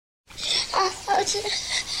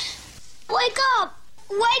Wake up!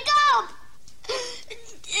 Wake up!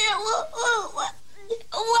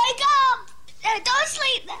 Wake up! Don't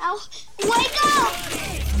sleep now. Wake up!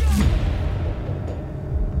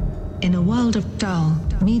 In a world of dull,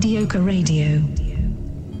 mediocre radio,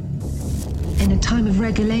 in a time of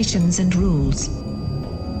regulations and rules,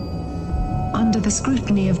 under the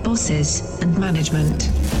scrutiny of bosses and management,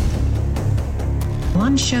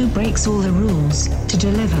 one show breaks all the rules to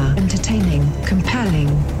deliver entertaining, compelling,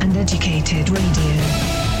 and educated radio,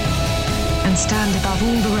 and stand above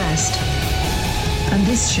all the rest. And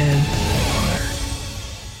this show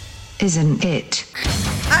isn't it.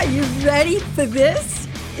 Are you ready for this?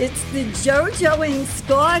 It's the JoJo and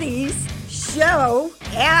Scotty's show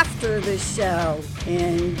after the show.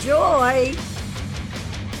 Enjoy.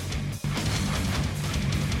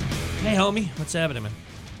 Hey, homie, what's happening, man?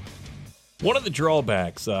 One of the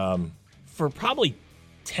drawbacks for probably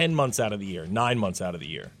 10 months out of the year, 9 months out of the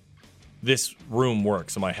year, this room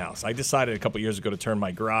works in my house. I decided a couple years ago to turn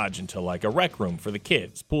my garage into like a rec room for the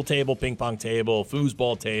kids. Pool table, ping pong table,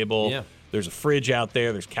 foosball table. Yeah. There's a fridge out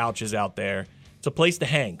there. There's couches out there. It's a place to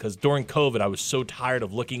hang because during COVID, I was so tired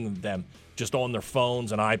of looking at them just on their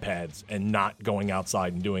phones and iPads and not going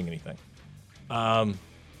outside and doing anything.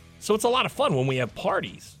 So it's a lot of fun when we have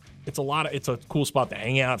parties. It's a cool spot to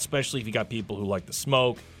hang out, especially if you got people who like to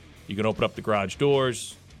smoke. You can open up the garage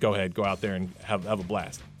doors. Go ahead, go out there and have a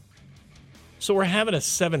blast. So we're having a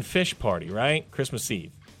 7 fish party, right? Christmas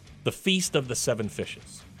Eve. The Feast of the 7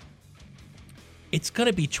 Fishes. It's going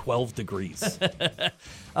to be 12 degrees.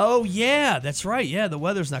 Oh, yeah, that's right. Yeah, the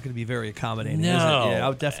weather's not going to be very accommodating, No. is it? Yeah, I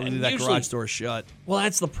would definitely leave that Usually- garage door shut. Well,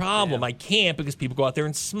 that's the problem. Yeah. I can't because people go out there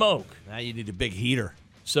and smoke. Now you need a big heater.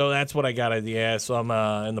 So that's what I got to do. Yeah, so I'm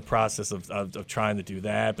in the process of trying to do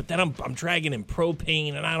that. But then I'm dragging in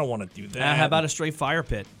propane, and I don't want to do that. How about a straight fire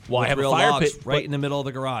pit? Well, I with have a real fire logs pit, right but- in the middle of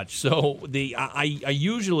the garage. So I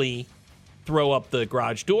usually throw up the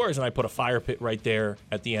garage doors, and I put a fire pit right there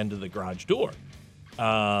at the end of the garage door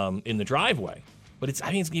in the driveway. But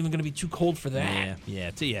I think it's even going to be too cold for that.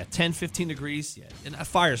 Yeah, 10, 15 degrees. Yeah, and a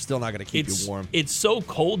fire's still not going to keep you warm. It's so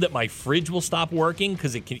cold that my fridge will stop working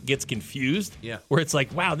because it gets confused. Yeah. Where it's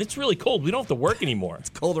like, wow, it's really cold. We don't have to work anymore.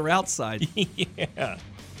 It's colder outside. Yeah. Yeah,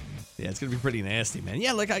 it's gonna be pretty nasty, man.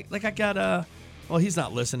 Yeah, like I got well, he's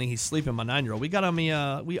not listening. He's sleeping. My 9-year-old. We got him.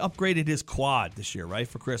 We upgraded his quad this year, right,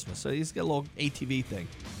 for Christmas. So he's got a little ATV thing.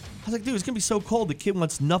 I was like, dude, it's gonna be so cold. The kid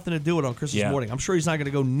wants nothing to do with it on Christmas morning. I'm sure he's not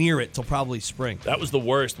gonna go near it till probably spring. That was the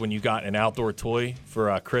worst when you got an outdoor toy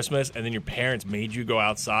for Christmas, and then your parents made you go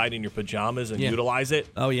outside in your pajamas and utilize it.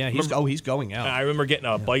 Oh yeah, he's going out. I remember getting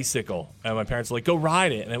a bicycle, and my parents were like, "Go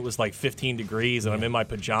ride it," and it was like 15 degrees, and I'm in my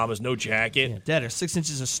pajamas, no jacket. Yeah, Dad, there's 6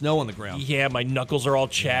 inches of snow on the ground. Yeah, my knuckles are all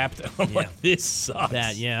chapped. I'm like, this sucks.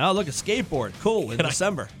 Oh, look, a skateboard. Cool, in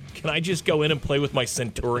December. Can I just go in and play with my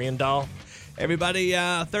Centurion doll? Everybody,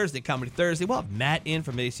 Thursday, Comedy Thursday. We'll have Matt in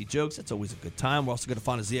from AC Jokes. That's always a good time. We're also going to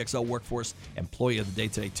find a ZXL Workforce Employee of the Day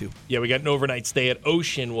today, too. Yeah, we got an overnight stay at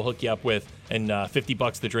Ocean we'll hook you up with, and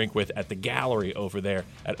 $50 to drink with at the gallery over there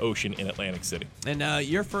at Ocean in Atlantic City. And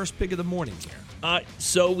your first pick of the morning here.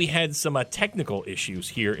 So we had some technical issues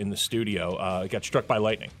here in the studio. Got struck by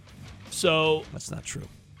lightning. So that's not true.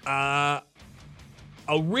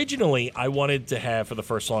 Originally, I wanted to have for the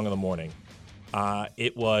first song of the morning,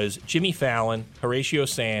 it was Jimmy Fallon, Horatio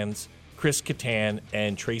Sands, Chris Kattan,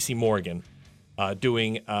 and Tracy Morgan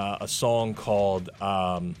doing a song called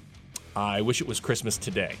I Wish It Was Christmas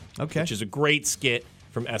Today, which is a great skit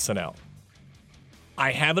from SNL.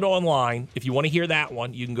 I have it online. If you want to hear that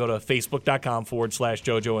one, you can go to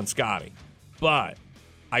facebook.com/JoJo and Scotty. But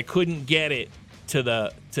I couldn't get it to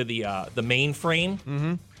the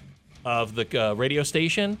mainframe of the radio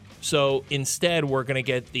station. So instead, we're going to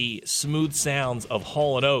get the smooth sounds of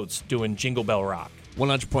Hall & Oates doing Jingle Bell Rock.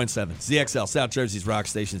 100.7 ZXL, South Jersey's rock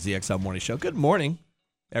station, ZXL Morning Show. Good morning,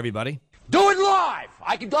 everybody. Do it live!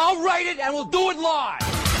 I'll write it and we'll do it live!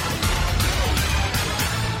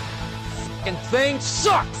 And thing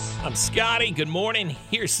sucks! I'm Scotty. Good morning.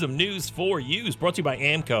 Here's some news for you. It's brought to you by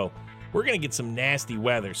AMCO. We're going to get some nasty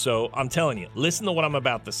weather, so I'm telling you, listen to what I'm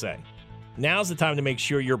about to say. Now's the time to make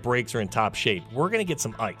sure your brakes are in top shape. We're going to get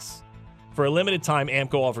some ice. For a limited time,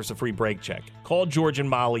 AMCO offers a free brake check. Call George and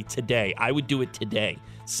Molly today. I would do it today.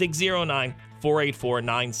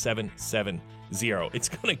 609-484-9770. It's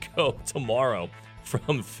going to go tomorrow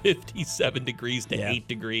from 57 degrees to 8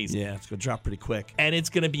 degrees. Yeah, it's going to drop pretty quick. And it's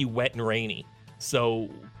going to be wet and rainy. So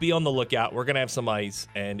be on the lookout. We're going to have some ice.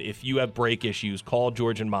 And if you have brake issues, call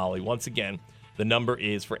George and Molly. Once again, the number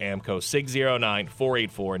is for AMCO,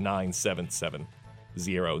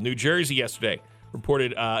 609-484-9770. New Jersey yesterday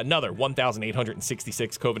reported another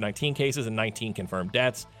 1,866 COVID-19 cases and 19 confirmed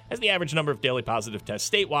deaths, as the average number of daily positive tests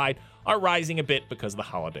statewide are rising a bit because of the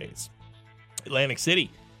holidays. Atlantic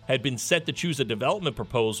City had been set to choose a development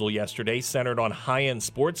proposal yesterday centered on high-end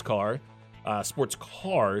sports cars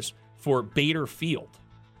for Bader Field.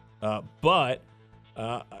 But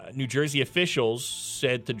New Jersey officials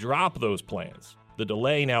said to drop those plans. The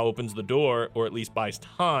delay now opens the door, or at least buys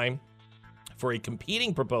time, for a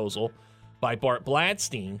competing proposal by Bart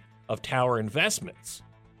Bladstein of Tower Investments.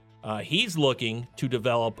 He's looking to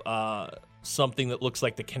develop something that looks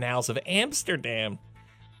like the canals of Amsterdam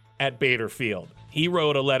at Bader Field. He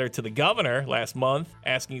wrote a letter to the governor last month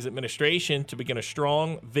asking his administration to begin a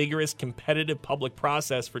strong, vigorous, competitive public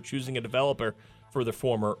process for choosing a developer for the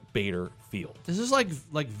former Bader Field. Is this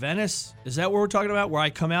like Venice? Is that what we're talking about? Where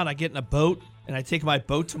I come out, I get in a boat, and I take my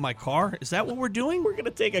boat to my car? Is that what we're doing? We're going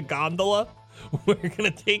to take a gondola. We're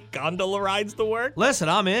going to take gondola rides to work. Listen,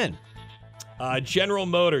 I'm in. General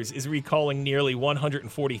Motors is recalling nearly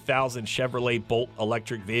 140,000 Chevrolet Bolt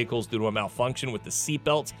electric vehicles due to a malfunction with the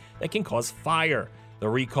seatbelts that can cause fire. The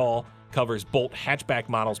recall covers Bolt hatchback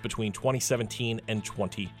models between 2017 and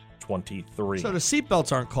 2023. So the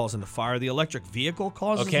seatbelts aren't causing the fire. The electric vehicle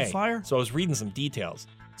causes the fire? So I was reading some details.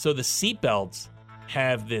 So the seatbelts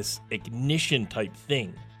have this ignition type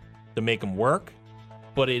thing to make them work,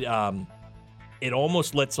 but it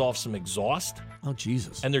almost lets off some exhaust. Oh,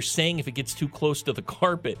 Jesus. And they're saying if it gets too close to the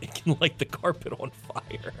carpet, it can light the carpet on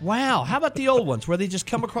fire. Wow. How about the old ones where they just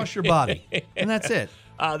come across your body? And that's it.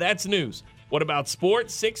 That's news. What about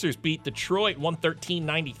sports? Sixers beat Detroit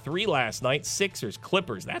 113-93 last night. Sixers,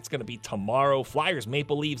 Clippers, that's going to be tomorrow. Flyers,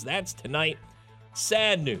 Maple Leafs, that's tonight.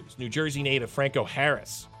 Sad news. New Jersey native Franco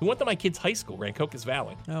Harris, who went to my kid's high school, Rancocas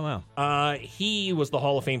Valley. Oh, wow. He was the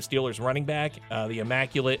Hall of Fame Steelers running back, the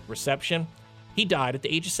Immaculate Reception. He died at the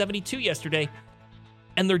age of 72 yesterday,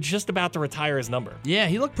 and they're just about to retire his number. Yeah,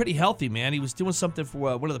 he looked pretty healthy, man. He was doing something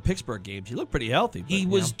for one of the Pittsburgh games. He looked pretty healthy. But, he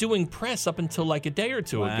was doing press up until like a day or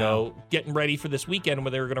two ago, getting ready for this weekend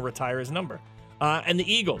where they were going to retire his number. And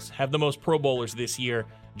the Eagles have the most Pro Bowlers this year.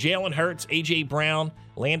 Jalen Hurts, A.J. Brown,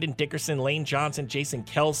 Landon Dickerson, Lane Johnson, Jason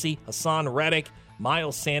Kelsey, Hassan Reddick,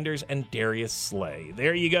 Miles Sanders, and Darius Slay.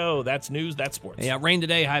 There you go. That's news. That's sports. Yeah, rain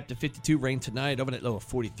today, high up to 52. Rain tonight, overnight low of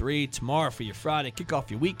 43. Tomorrow for your Friday, kick off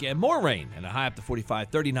your weekend. More rain and a high up to 45.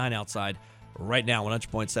 39 outside. Right now,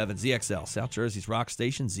 100.7 ZXL, South Jersey's rock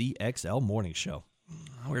station, ZXL Morning Show.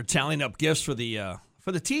 We were tallying up gifts for the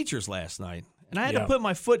teachers last night, and I had to put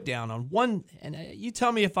my foot down on one. And you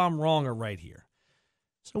tell me if I'm wrong or right here.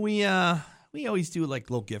 So we always do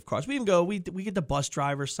like little gift cards. We even go, we get the bus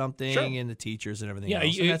driver something and the teachers and everything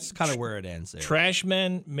else. And that's kind of where it ends there. Trash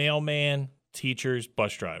men, mailman, teachers,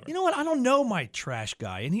 bus driver. You know what? I don't know my trash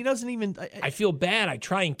guy, and he doesn't even. I feel bad. I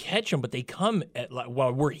try and catch them, but they come at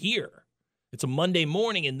while we're here. It's a Monday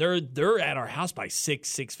morning, and they're at our house by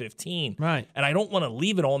 6:15. Right. And I don't want to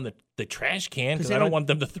leave it on the trash can because I don't want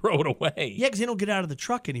them to throw it away. Yeah, because they don't get out of the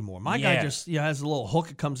truck anymore. My guy just has a little hook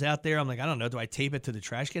that comes out there. I'm like, I don't know. Do I tape it to the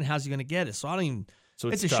trash can? How's he going to get it? So I don't even. So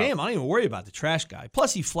it's a shame. I don't even worry about the trash guy.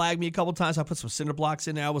 Plus, he flagged me a couple times. I put some cinder blocks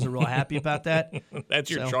in there. I wasn't real happy about that. That's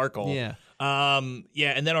your charcoal. Yeah. And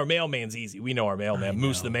then our mailman's easy. We know our mailman.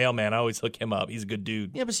 Moose the mailman. I always hook him up. He's a good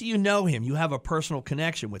dude. Yeah, but see, you know him. You have a personal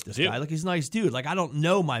connection with this guy. Like, he's a nice dude. Like, I don't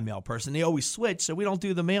know my mail person. They always switch, so we don't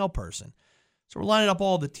do the mail person. So we're lining up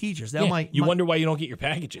all the teachers. Now, you wonder why you don't get your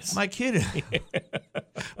packages. My kid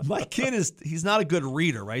he's not a good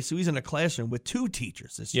reader, right? So he's in a classroom with two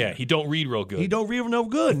teachers this year. Yeah, he don't read real good. He don't read no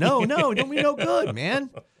good. No, he don't read no good, man.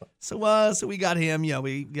 So we got him.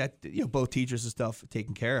 We got both teachers and stuff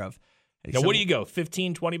taken care of. Now, what do you go?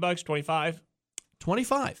 $15, $20, 25?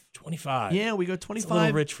 25. 25. Yeah, we go 25. It's a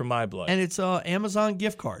little rich for my blood. And it's Amazon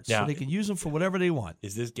gift cards, so they can use them for whatever they want.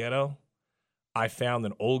 Is this ghetto? I found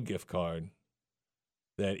an old gift card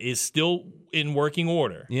that is still in working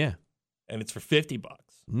order. Yeah. And it's for $50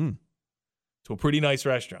 to a pretty nice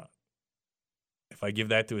restaurant. If I give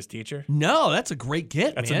that to his teacher? No, that's a great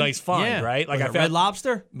gift, That's a nice find, right? Like I found Red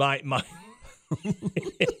Lobster? My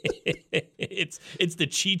it's the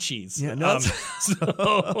Chi-Chi's. Yeah, no,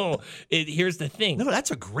 here's the thing. No,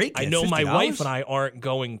 that's a great gift. I know $50? my wife and I aren't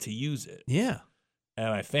going to use it. Yeah. And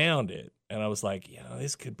I found it. And I was like,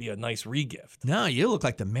 this could be a nice re-gift. No, you look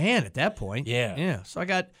like the man at that point. Yeah. Yeah. So we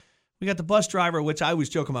got the bus driver, which I was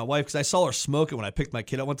joking with my wife because I saw her smoking when I picked my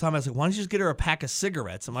kid up one time. I was like, why don't you just get her a pack of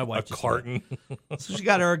cigarettes? And my wife a carton. So she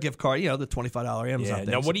got her a gift card, the $25 Amazon thing.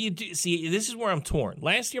 Now, what do you do? See, this is where I'm torn.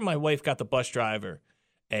 Last year, my wife got the bus driver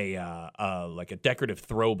a decorative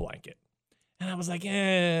throw blanket. And I was like,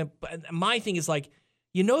 But my thing is like,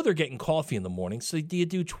 you know they're getting coffee in the morning. So do you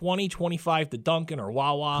do 20, 25 to Dunkin' or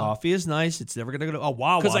Wawa? Coffee is nice. It's never going to go to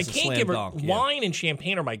Wawa. Because I can't give her yeah. wine and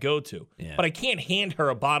champagne are my go-to. Yeah. But I can't hand her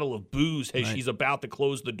a bottle of booze as Right. she's about to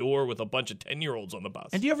close the door with a bunch of 10-year-olds on the bus.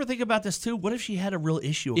 And do you ever think about this too? What if she had a real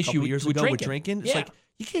issue a Issue couple with- years with ago with drinking. drinking? It's Yeah. like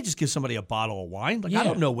you can't just give somebody a bottle of wine. Like Yeah. I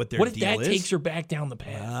don't know what their What if deal that is. takes her back down the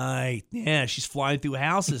path? Right. Yeah, she's flying through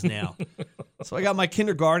houses now. So I got my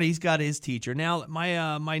kindergarten. He's got his teacher. Now my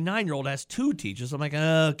 9-year-old has 2 teachers. I'm like,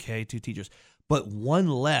 okay, 2 teachers. But one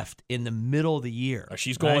left in the middle of the year. Oh,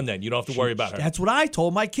 she's going then. You don't have to worry about her. That's what I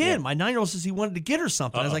told my kid. Yeah. My 9-year-old says he wanted to get her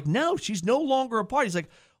something. I was like, no, she's no longer a part. He's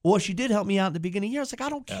like, well, she did help me out in the beginning of the year. I was like, I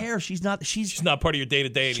don't care. She's not. She's not part of your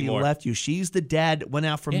day-to-day She anymore. left you. She's the dad that went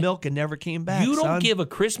out for milk and never came back. You don't son. give a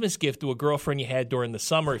Christmas gift to a girlfriend you had during the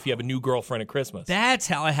summer if you have a new girlfriend at Christmas. That's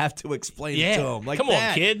how I have to explain it to him. Like come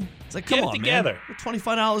that. on, kid. It's like, Get come it on, together. man. We're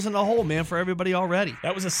 $25 in the hole, man, for everybody already.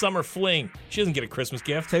 That was a summer fling. She doesn't get a Christmas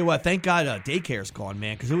gift. Tell you what, thank God daycare's gone,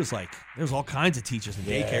 man, because it was like there was all kinds of teachers in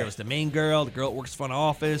daycare. It was the main girl, the girl that works front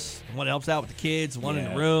office, the one that helps out with the kids, the one in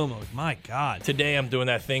the room. I was, my God. Today I'm doing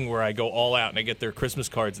that thing where I go all out and I get their Christmas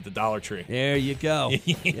cards at the Dollar Tree. There you go.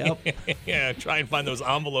 Yep. Yeah, try and find those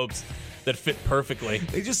envelopes that fit perfectly.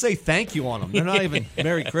 They just say thank you on them. They're not even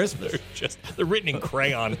Merry Christmas. They're written in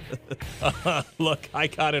crayon. Look, I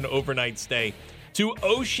got an overnight stay to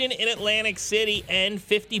Ocean in Atlantic City and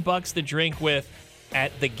 $50 to drink with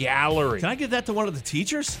at the Gallery. Can I give that to one of the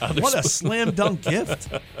teachers? they're What a slam dunk gift.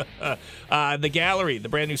 The Gallery, the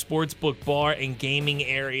brand new sportsbook bar and gaming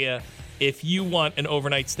area. If you want an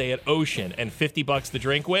overnight stay at Ocean and $50 to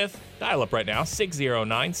drink with, dial up right now,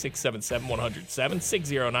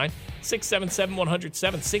 609-677-107,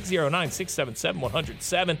 609-677-107,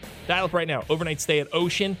 609-677-107. Dial up right now, overnight stay at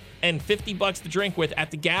Ocean and $50 to drink with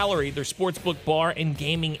at the Gallery, their sportsbook bar and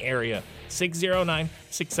gaming area,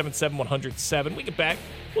 609-677-107. We get back,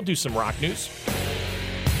 we'll do some rock news.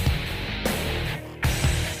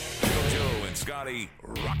 JoJo and Scotty,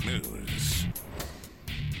 rock news.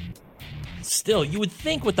 Still, you would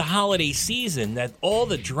think with the holiday season that all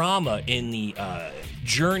the drama in the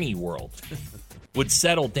Journey world would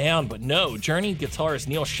settle down, but no. Journey guitarist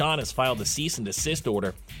Neil Schon has filed a cease and desist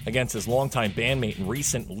order against his longtime bandmate and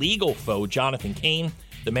recent legal foe, Jonathan Cain,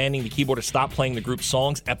 demanding the keyboarder stop playing the group's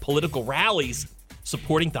songs at political rallies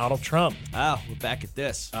supporting Donald Trump. Ah, we're back at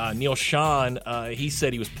this. Neil Schon, he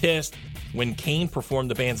said he was pissed when Cain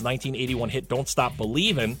performed the band's 1981 hit Don't Stop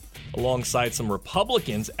Believin' alongside some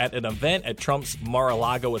Republicans at an event at Trump's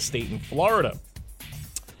Mar-a-Lago estate in Florida.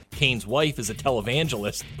 Cain's wife is a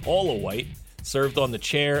televangelist, Paula White, served on the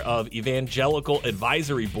chair of Evangelical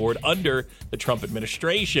Advisory Board under the Trump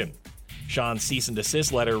administration. Sean's cease and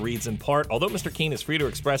desist letter reads in part, although Mr. Cain is free to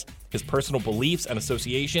express his personal beliefs and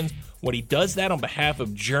associations, when he does that on behalf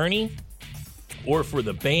of Journey or for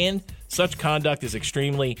the band, such conduct is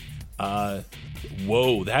extremely,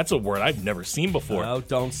 whoa, that's a word I've never seen before. No,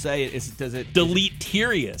 don't say it. Does it?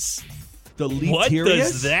 Deleterious. Deleterious? What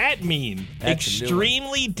does that mean? That's a new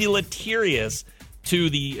Extremely deleterious to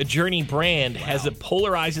the Journey brand as it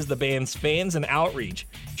polarizes the band's fans and outreach.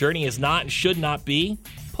 Journey is not and should not be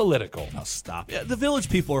political. Oh, stop. Yeah, the Village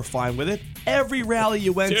people are fine with it. Every rally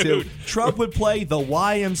you went Dude. to, Trump would play the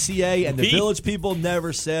YMCA, and the Village people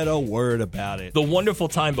never said a word about it. The wonderful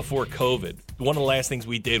time before COVID, one of the last things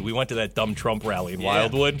we did, we went to that dumb Trump rally in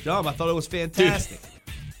Wildwood. Dumb. I thought it was fantastic.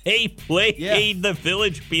 They played the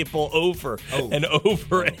Village people over and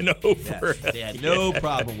over and over. Yes, they had no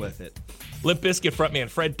problem with it. Limp Bizkit frontman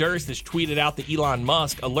Fred Durst has tweeted out to Elon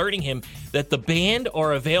Musk, alerting him that the band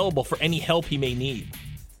are available for any help he may need.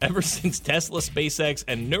 Ever since Tesla, SpaceX,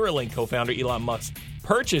 and Neuralink co-founder Elon Musk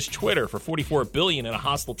purchased Twitter for $44 billion in a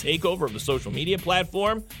hostile takeover of the social media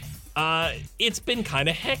platform, it's been kind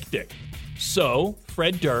of hectic. So,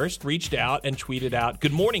 Fred Durst reached out and tweeted out,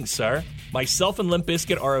 "Good morning, sir. Myself and Limp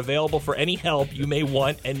Bizkit are available for any help you may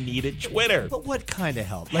want and need at Twitter. But what kind of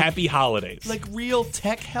help? Happy holidays." Like real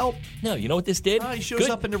tech help? No, you know what this did? He shows Good.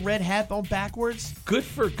 up in the red hat on backwards. Good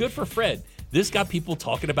for Fred. This got people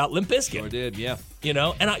talking about Limp Bizkit. did, yeah. You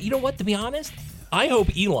know, and you know what? To be honest, I hope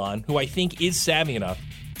Elon, who I think is savvy enough,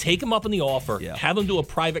 take him up on the offer, have him do a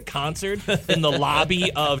private concert in the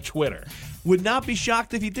lobby of Twitter. Would not be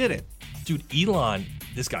shocked if he did it. Dude, Elon,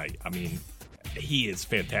 this guy, I mean, he is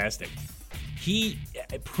fantastic. He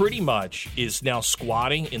pretty much is now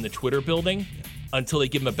squatting in the Twitter building until they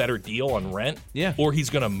give him a better deal on rent. Yeah. Or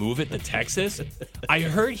he's going to move it to Texas. I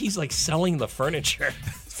heard he's like selling the furniture.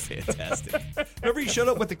 Fantastic. Remember he showed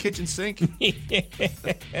up with the kitchen sink? He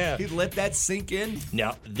let that sink in?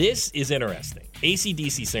 Now, this is interesting.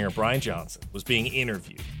 AC/DC singer Brian Johnson was being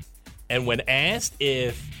interviewed. And when asked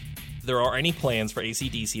if there are any plans for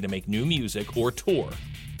AC/DC to make new music or tour.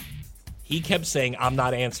 He kept saying, I'm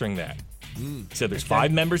not answering that. He said there's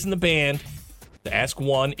 5 members in the band. To ask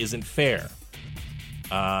one isn't fair.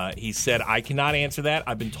 He said, I cannot answer that.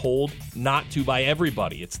 I've been told not to by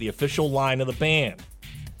everybody. It's the official line of the band.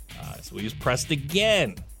 So he was pressed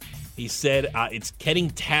again. He said, it's getting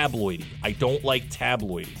tabloidy. I don't like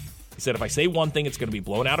tabloidy. He said, if I say one thing, it's going to be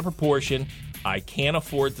blown out of proportion. I can't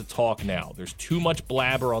afford to talk now. There's too much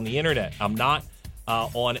blabber on the internet. I'm not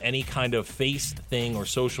on any kind of face thing or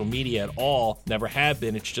social media at all. Never have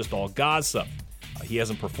been. It's just all gossip. He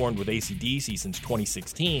hasn't performed with AC/DC since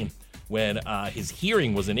 2016 when his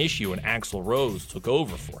hearing was an issue and Axl Rose took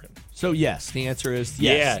over for him. So, yes, the answer is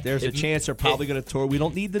yes. Yeah, There's a chance they're probably going to tour. We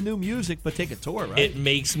don't need the new music, but take a tour, right? It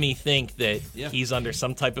makes me think that he's under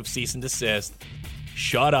some type of cease and desist.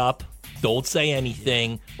 Shut up. Don't say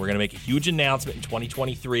anything. We're going to make a huge announcement in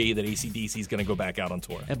 2023 that AC/DC is going to go back out on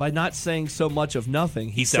tour. And by not saying so much of nothing,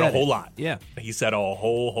 he said a whole lot. Yeah. He said a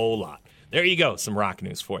whole lot. There you go. Some rock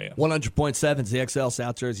news for you. 100.7 ZXL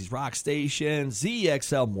South Jersey's Rock Station,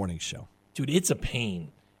 ZXL Morning Show. Dude, it's a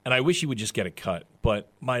pain. And I wish he would just get it cut. But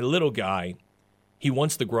my little guy, he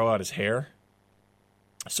wants to grow out his hair.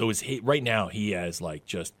 So right now he has like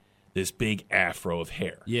just this big afro of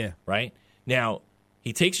hair. Yeah. Right? Now,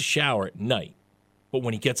 he takes a shower at night, but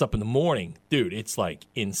when he gets up in the morning, dude, it's like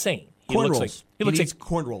insane. He looks like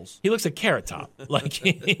corn rolls. He looks like Carrot Top. Like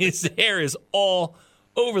his hair is all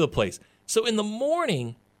over the place. So in the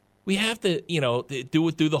morning, we have to,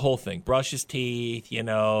 do the whole thing. Brush his teeth,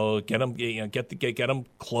 get him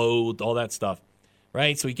clothed, all that stuff,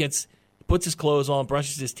 right? So he puts his clothes on,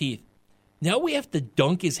 brushes his teeth. Now we have to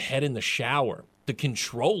dunk his head in the shower to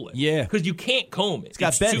control it. Yeah. Because you can't comb it. It's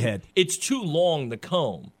got bed head. It's too long to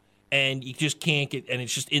comb, and you just can't get, and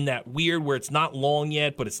it's just in that weird where it's not long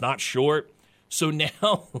yet, but it's not short. So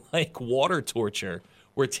now, like water torture,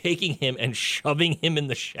 we're taking him and shoving him in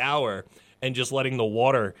the shower and just letting the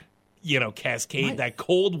water, cascade. That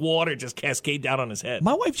cold water just cascade down on his head.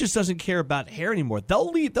 My wife just doesn't care about hair anymore.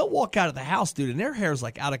 They'll walk out of the house, dude, and their hair is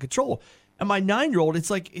like out of control. And my 9-year-old, it's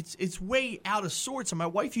like it's way out of sorts. And my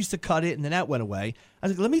wife used to cut it, and then that went away. I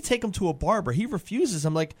was like, let me take him to a barber. He refuses.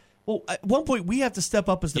 I'm like, well, at one point we have to step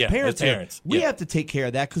up as the parents. We have to take care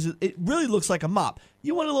of that because it really looks like a mop.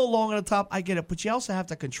 You want it a little long on the top, I get it, but you also have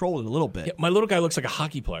to control it a little bit. Yeah, my little guy looks like a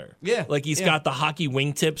hockey player. Yeah, like he's got the hockey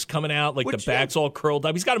wingtips coming out, like the back's all curled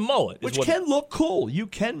up. He's got a mullet, which can look cool. You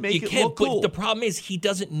can make it look cool. But the problem is he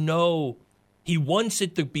doesn't know. He wants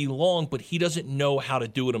it to be long, but he doesn't know how to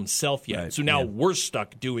do it himself yet. Right, so now we're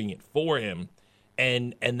stuck doing it for him,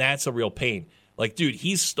 and that's a real pain. Like, dude,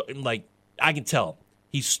 he's like, I can tell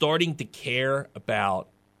he's starting to care about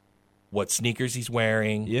what sneakers he's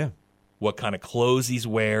wearing, what kind of clothes he's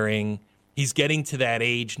wearing. He's getting to that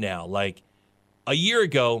age now. Like a year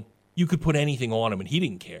ago, you could put anything on him, and he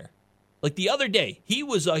didn't care. Like the other day, he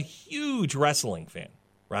was a huge wrestling fan,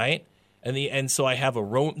 right? And so I have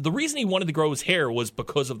the reason he wanted to grow his hair was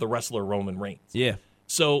because of the wrestler Roman Reigns. Yeah.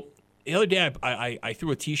 So the other day I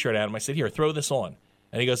threw a T-shirt at him. I said, "Here, throw this on."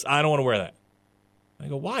 And he goes, "I don't want to wear that." I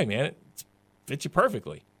go, "Why, man? It fits you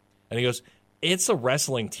perfectly." And he goes, "It's a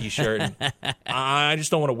wrestling T-shirt. And I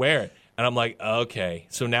just don't want to wear it." And I'm like, "Okay."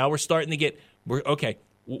 So now we're starting to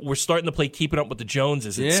play Keeping Up with the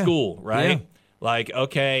Joneses at school, right? Yeah. Like,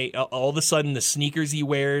 okay, all of a sudden the sneakers he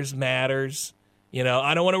wears matters.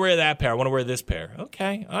 I don't want to wear that pair. I want to wear this pair.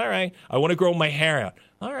 Okay, all right. I want to grow my hair out.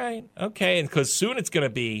 All right, okay. And because soon it's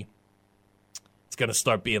going to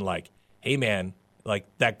start being like, hey, man, like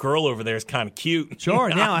that girl over there is kind of cute. Sure,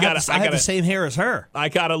 now I have the same hair as her. I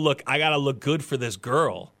gotta look good for this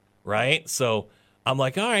girl, right? So I'm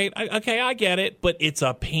like, all right, I get it, but it's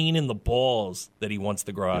a pain in the balls that he wants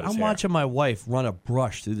to grow out his hair. I'm watching my wife run a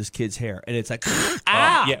brush through this kid's hair, and it's like,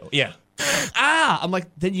 yeah. I'm like,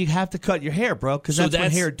 then you have to cut your hair, bro, because that's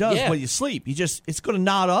what hair does when you sleep. It's going to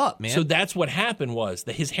knot up, man. So that's what happened was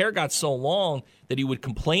that his hair got so long that he would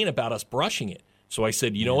complain about us brushing it. So I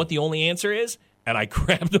said, you know what the only answer is? And I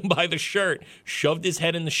grabbed him by the shirt, shoved his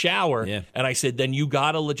head in the shower, and I said, then you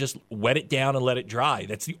got to just wet it down and let it dry.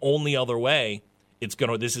 That's the only other way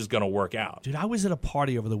this is going to work out. Dude, I was at a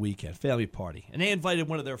party over the weekend, family party, and they invited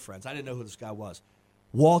one of their friends. I didn't know who this guy was.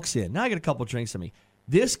 Walks in. Now I got a couple drinks on me.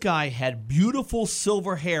 This guy had beautiful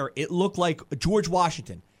silver hair. It looked like George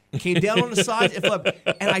Washington. It came down on the sides.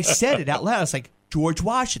 And I said it out loud. I was like, George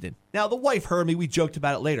Washington. Now, the wife heard me. We joked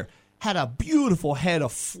about it later. had a beautiful head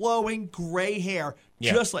of flowing gray hair.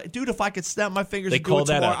 Yeah. Just like, dude, if I could snap my fingers They and do call it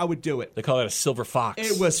that tomorrow, a- I would do it. They call that a silver fox.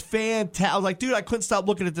 It was fantastic. I was like, dude, I couldn't stop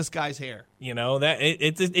looking at this guy's hair. You know,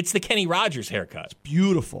 it's the Kenny Rogers haircut.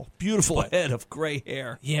 Beautiful head of gray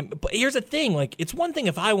hair. Yeah, but here's the thing. Like, it's one thing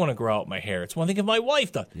if I want to grow out my hair. It's one thing if my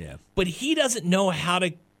wife does. Yeah. But he doesn't know how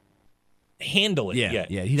to handle it yet.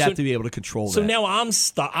 Yeah, he'd have to be able to control So that. now I'm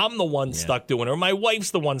stuck. I'm the one stuck doing it, or my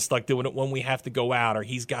wife's the one stuck doing it when we have to go out, or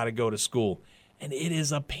he's got to go to school, and it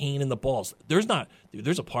is a pain in the balls. There's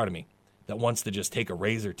a part of me that wants to just take a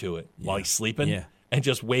razor to it while he's sleeping, and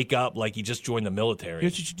just wake up like he just joined the military.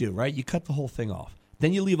 Here's what you do, right? You cut the whole thing off.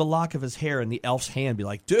 Then you leave a lock of his hair in the elf's hand. Be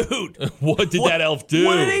like, dude, What did that elf do?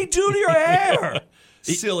 What did he do to your hair?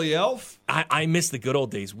 Silly elf. I miss the good old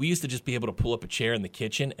days. We used to just be able to pull up a chair in the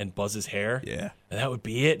kitchen and buzz his hair. Yeah. And that would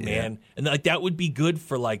be it, man. And like that would be good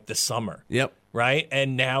for like the summer. Yep. Right?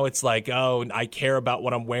 And now it's like, oh, I care about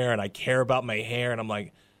what I'm wearing. I care about my hair. And I'm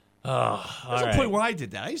like, oh, There's a point where I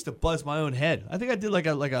did that. I used to buzz my own head. I think I did like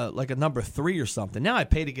a number 3 or something. Now I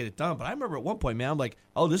pay to get it done. But I remember at one point, man, I'm like,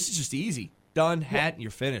 oh, this is just easy. Done, hat, and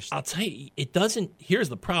you're finished. I'll tell you, it doesn't. Here's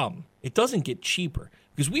the problem. It doesn't get cheaper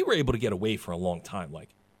because we were able to get away for a long time, like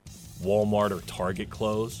Walmart or Target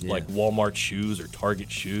clothes, like Walmart shoes or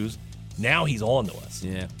Target shoes. Now he's on to us.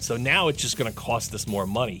 Yeah. So now it's just going to cost us more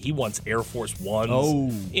money. He wants Air Force Ones.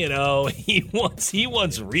 Oh. You know, he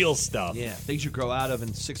wants real stuff. Yeah, things you grow out of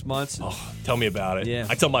in 6 months. Oh, tell me about it. Yeah.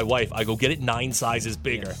 I tell my wife, I go get it 9 sizes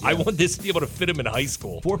bigger. I want this to be able to fit him in high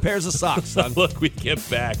school. 4 pairs of socks, son. Look, we get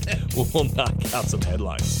back. We'll knock out some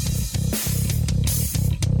headlines.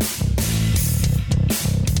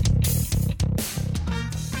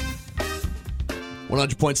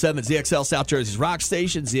 .7 ZXL South Jersey's Rock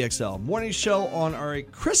Station, ZXL Morning Show on our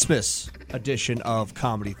Christmas edition of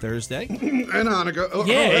Comedy Thursday. And Hanukkah. Oh,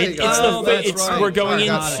 Yeah, hey, it's right. we're going in.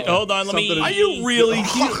 Got it. Hold on, let me. Something Are you really?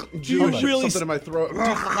 Do you really? Something in my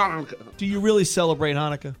throat. Do you really celebrate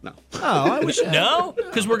Hanukkah? No. Oh, I wish. No,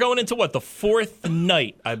 because we're going into what, the 4th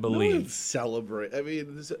night, I I believe. wouldn't celebrate. I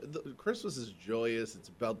mean, Christmas is joyous. It's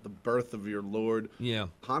about the birth of your Lord. Yeah.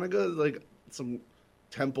 Hanukkah is like some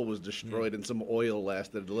temple was destroyed and some oil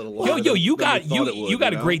lasted a little Yo, longer. you than got we thought it would, you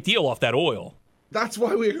got a know? great deal off that oil. That's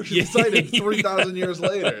why we were excited 3,000 years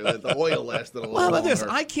later that the oil lasted a little Well, how about longer. this?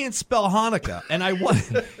 I can't spell Hanukkah, and I want.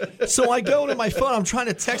 So I go to my phone. I'm trying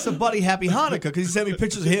to text a buddy Happy Hanukkah because he sent me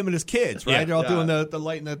pictures of him and his kids. Right, Yeah. they're all Yeah. doing the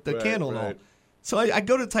lighting the Right, candle and all. right. So I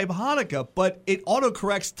go to type Hanukkah, but it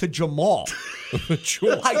autocorrects to Jamal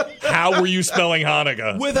How were you spelling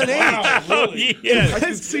Hanukkah? with an H. Oh, yeah. I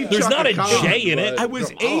can see There's not a Chaka Khan, J in it. but- I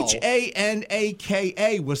was Oh.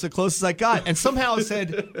 HANAKA was the closest I got, and somehow it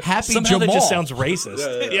said Happy Somehow Jamal. that just sounds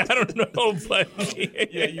racist. Yeah, I don't know, but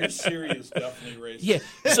Yeah, your Siri is definitely racist. yeah.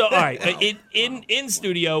 So all right, in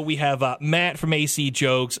studio we have Matt from AC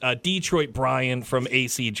Jokes, Detroit Brian from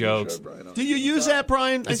AC Jokes. Do you use that,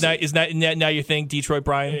 Brian? Is that now your thing, Detroit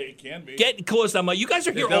Brian? It can be. Get close. You guys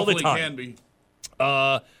are It here all the definitely time. can be.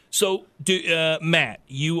 So, Matt,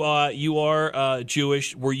 you are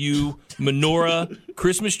Jewish. Were you menorah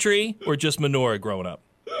Christmas tree or just menorah growing up?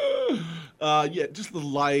 Yeah, just the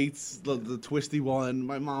lights, the twisty one.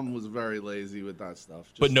 My mom was very lazy with that stuff.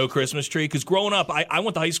 Just, But no Christmas tree? Because growing up, I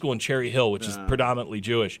went to high school in Cherry Hill, which is predominantly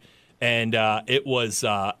Jewish. And it was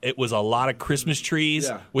a lot of Christmas trees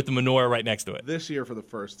with the menorah right next to it. This year, for the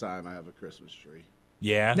first time, I have a Christmas tree.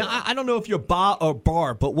 Yeah. Now, I don't know if you're bar or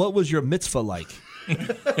bar, but what was your mitzvah like?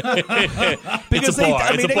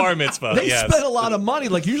 It's a bar mitzvah. They yes. spent a lot of money.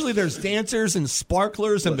 Like usually there's dancers and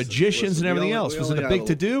sparklers and magicians and everything else. Was it a big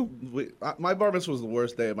to-do? My bar mitzvah was the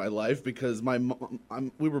worst day of my life because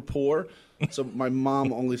we were poor, so my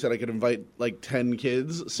mom only said I could invite like 10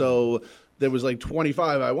 kids. So there was like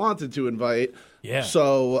 25 I wanted to invite. Yeah.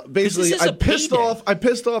 So basically, this is I a pissed payday. off. I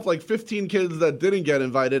pissed off like 15 kids that didn't get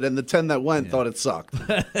invited, and the 10 that went thought it sucked.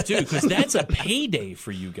 Dude, because that's a payday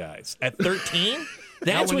for you guys. At 13,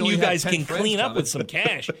 that's when when you you only guys have 10 can friends clean up coming. with some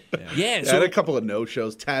cash. Yeah. I So had a couple of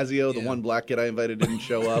no-shows. Tazio, the one black kid I invited, didn't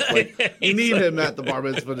show up. Like, you need him at the bar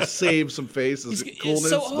mitzvah to save some face and coolness.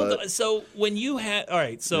 So hold but, on. So when you had, all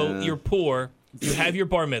right. So Yeah. you're poor. You have your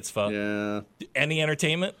bar mitzvah. yeah, Any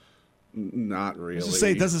entertainment? not really. Just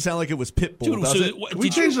say it doesn't sound like it was Pitbull, Dude, does so it? what- Can we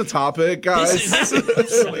did you? change the topic, guys? This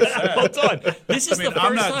is hold on. This is I mean, the 1st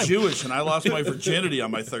I'm not time. Jewish, and I lost my virginity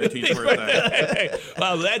on my 13th birthday.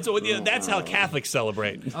 Wow, that's how Catholics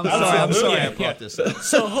celebrate. I'm sorry I Yeah, brought yeah. this up.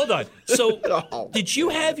 So hold on. So Oh. did you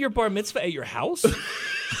have your bar mitzvah at your house?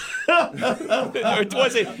 Or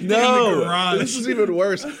was it? No, this is even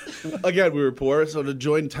worse. Again, we were poor, so to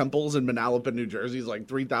join temples in Manalapan, New Jersey is like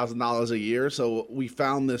 $3,000 a year. So we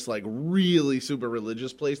found this like really super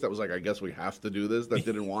religious place that was like, I guess we have to do this. That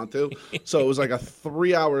didn't want to. So it was like a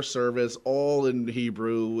 3-hour service, all in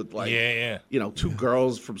Hebrew, with like, you know, 2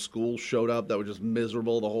 girls from school showed up that were just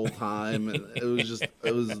miserable the whole time. And it was.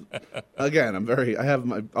 Again,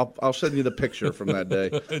 I'll send you the picture from that day.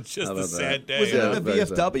 It's just a sad day. Was it in the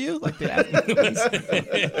VFW? Like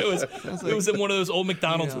it was in one of those old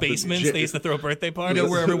McDonald's basements. They used to throw birthday parties. You know,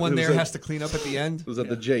 where everyone there has to clean up at the end? It was at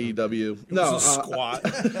the JEW. It was a squat.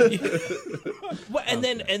 Well, and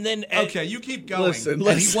then okay, you keep going. Listen,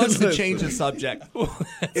 and he wants to change the subject.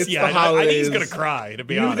 It's yeah, the holidays. I think he's going to cry, to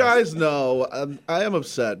be honest. You guys know I am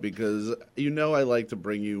upset because you know I like to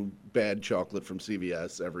bring you bad chocolate from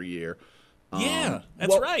CVS every year. Yeah,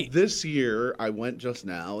 that's right. This year, I went just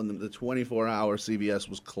now, and the 24-hour CVS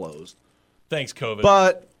was closed. Thanks, COVID.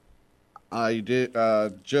 But I did,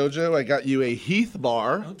 JoJo, I got you a Heath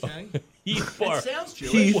bar. Okay. Heath bar. Sounds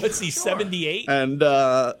Jewish. What's he, 78? And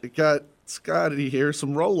got Scotty here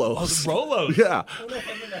some Rolos. Oh, the Rolos. Yeah. I don't know if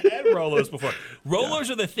I've ever had Rolos before. Rolos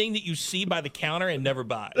are the thing that you see by the counter and never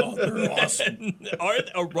buy. Oh, they're awesome. Are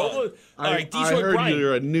a Rolo? All right, I Detroit heard Brian.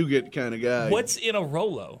 you're a nougat kind of guy. What's in a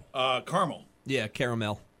Rolo? Caramel. Yeah,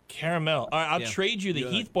 caramel. Caramel. All right, I'll trade you the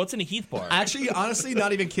Heath. What's in a Heath bar? Actually, honestly,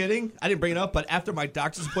 not even kidding. I didn't bring it up, but after my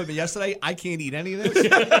doctor's appointment yesterday, I can't eat any of this.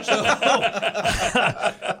 So,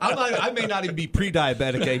 I may not even be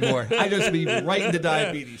pre-diabetic anymore. I just be right into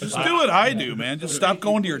diabetes. Just do what I do, man. Just stop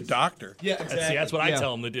going to your doctor. Yeah, exactly. See, that's what I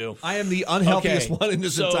tell him to do. I am the unhealthiest one in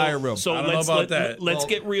this entire room. So I don't know about that. Let's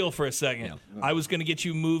get real for a second. I was going to get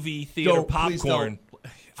you movie theater Don't, please popcorn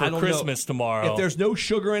I for don't Christmas know. tomorrow. If there's no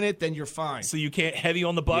sugar in it, then you're fine. So you can't heavy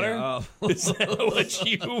on the butter? Yeah. Is that what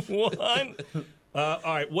you want? All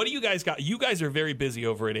right, what do you guys got? You guys are very busy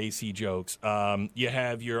over at AC Jokes. You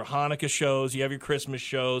have your Hanukkah shows, you have your Christmas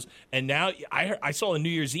shows, and now I saw a New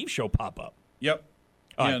Year's Eve show pop up. Yep.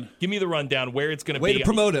 All right, give me the rundown where it's going to be. Way to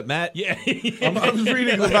promote it, Matt. Yeah. I'm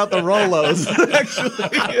reading about the Rolos, actually.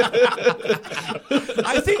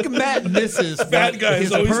 I think Matt misses Bad guys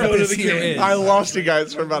his always go to purpose the here game. is. I lost you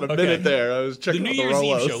guys for about a minute there. I was The checking New out Year's the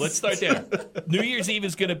Rolos. Eve show. Let's start there. New Year's Eve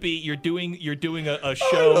is going to be you're doing a I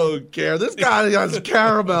show. don't care. This guy has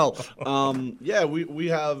caramel. Yeah, we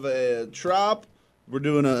have a Trop. We're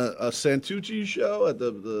doing a Santucci show at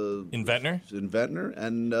the In Ventnor? In Ventnor,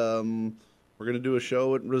 and we're going to do a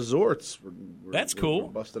show at resorts. That's cool. We're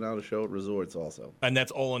busting out a show at resorts also. And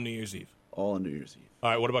that's all on New Year's Eve. All on New Year's Eve.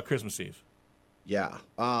 All right, what about Christmas Eve? Yeah.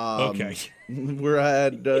 Okay. We're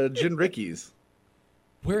at Gin Ricky's.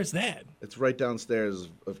 Where is that? It's right downstairs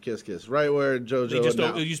of Kiss Kiss, right where JoJo and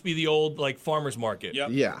now. It used to be the old farmers market. Yep.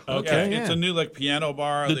 Yeah. Okay. It's a new piano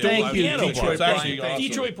bar. The They thank have you, piano Detroit bar. It's actually Brian. awesome.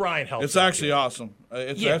 Detroit Brian helped. It's actually awesome.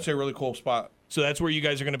 It's Yeah. actually a really cool spot. So that's where you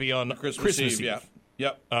guys are going to be on Christmas Eve. Yeah.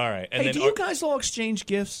 Yep. All right. And Hey, then do you guys all exchange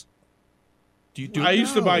gifts? do you do? I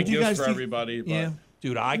used to buy Do you gifts guys for do- everybody. But Yeah.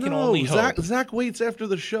 Dude, I can No, only hope. Zach waits after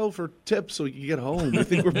the show for tips so he can get home. I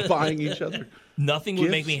think we're buying each other. Nothing would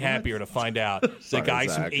make Gifts? me happier to find out the Sorry,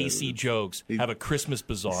 guys from Zach. AC Jokes have a Christmas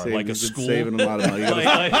bazaar, like a He's been school. saving a lot of money.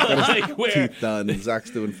 like where Teeth done. Zach's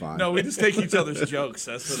doing fine. no, we just take each other's jokes.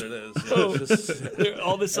 That's what it is. It's just,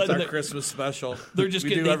 all of a that's sudden our they're- Christmas special. They're just we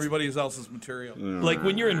getting- do everybody else's material. like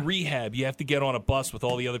when you're in rehab, you have to get on a bus with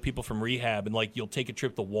all the other people from rehab, and you'll take a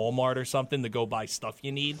trip to Walmart or something to go buy stuff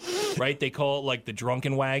you need, right? They call it the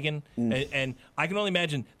drunken wagon, and I can only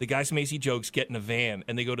imagine the guys from AC Jokes get in a van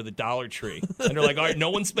and they go to the Dollar Tree, and they're like, all right,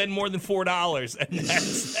 no one spend more than $4, and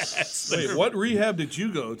that's Wait, what rehab did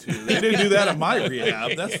you go to? They didn't do that at my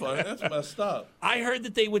rehab. That's fine. That's messed up. I heard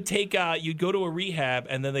that they would take you'd go to a rehab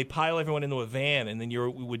and then they pile everyone into a van and then we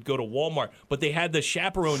would go to Walmart, but they had to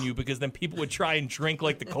chaperone you because then people would try and drink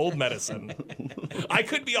the cold medicine. I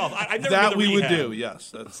could be off. I've never That been to we would rehab. do.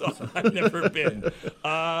 Yes. That's So I've never been.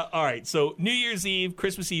 All right. So New Year's Eve,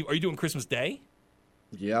 Christmas Eve. Are you doing Christmas Day?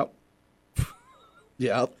 Yep.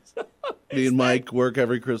 Yep. Me and Mike work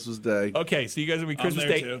every Christmas day. Okay. So you guys will be Christmas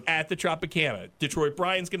there Day too. at the Tropicana. Detroit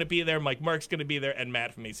Brian's going to be there. Mike Mark's going to be there, and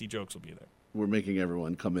Matt from AC Jokes will be there. We're making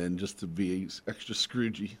everyone come in just to be extra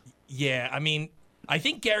Scroogey. Yeah. I mean, I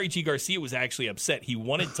think Gary G. Garcia was actually upset. He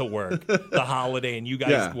wanted to work the holiday, and you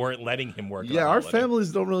guys weren't letting him work. Yeah, the our holiday.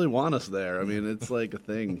 families don't really want us there. I mean, it's like a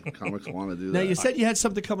thing. Comics want to do Now, that. you said you had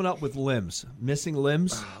something coming up with limbs. Missing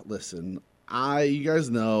limbs? Listen, you guys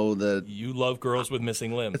know that You love girls with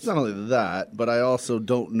missing limbs. it's not only that, but I also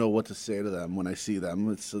don't know what to say to them when I see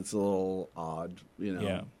them. It's a little odd,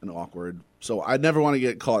 Yeah. and awkward. So I never want to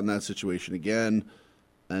get caught in that situation again.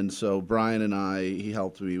 And so Brian and he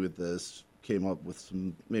helped me with this, came up with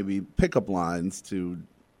some maybe pickup lines to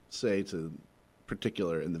say to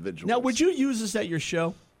particular individuals. Now, would you use this at your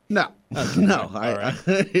show? No, no,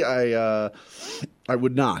 I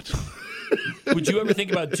would not. Would you ever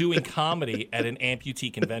think about doing comedy at an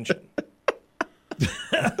amputee convention?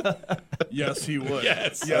 Yes, he would.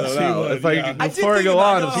 Yes. Yes, he No, would. if I, yeah. before I go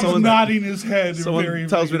on, if He's someone nodding his head. someone very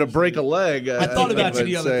tells me to break a leg, I thought about you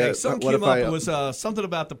the other day. day. Someone came up, it was something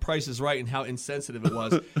about The Price is Right and how insensitive it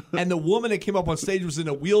was. And the woman that came up on stage was in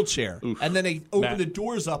a wheelchair. And then they opened the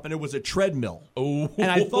doors up and it was a treadmill. Oh. And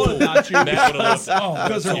I thought about you Matt would've because, loved-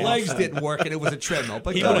 because her legs didn't work and it was a treadmill.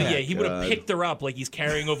 But He go would ahead. have picked her up like he's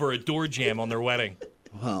carrying over a door jamb on their wedding.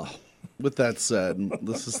 Well, with that said,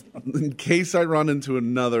 this is in case I run into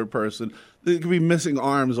another person. They could be missing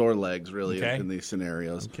arms or legs, really, Okay. in these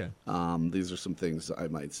scenarios. Okay. These are some things I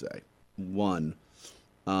might say. One,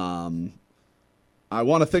 I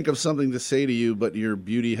want to think of something to say to you, but your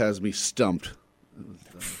beauty has me stumped.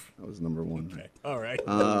 That was number one. Okay. All right.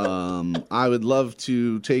 I would love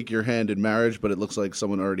to take your hand in marriage, but it looks like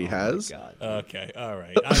someone already has. Okay. All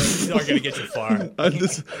right. These aren't going to get you far.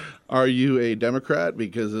 Are you a Democrat?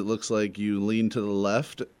 Because it looks like you lean to the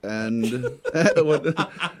left, and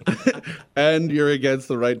and you're against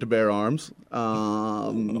the right to bear arms. What?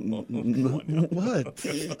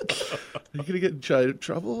 Are you gonna get in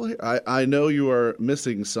trouble here? I know you are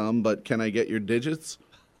missing some, but can I get your digits?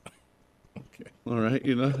 All right,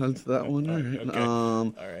 that's that one. All right. Okay.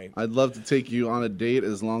 All right. I'd love to take you on a date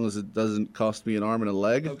as long as it doesn't cost me an arm and a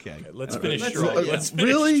leg. Okay. Let's finish Let's- strong. yeah. Let's finish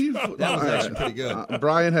Really? strong. That was All actually pretty good.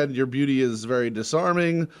 Brian had your beauty is very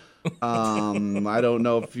disarming. I don't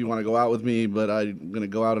know if you want to go out with me, but I'm going to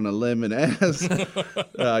go out on a limb and ask.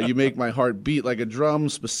 You make my heart beat like a drum,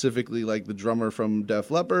 specifically like the drummer from Def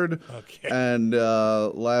Leppard. Okay. And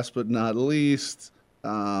last but not least,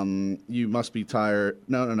 you must be tired.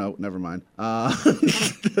 No, never mind. Way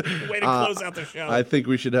to close out the show. I think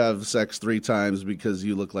we should have sex 3 times because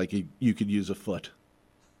you look like you could use a foot.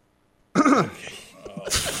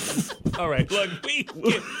 All right. Look,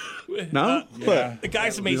 No? Yeah. the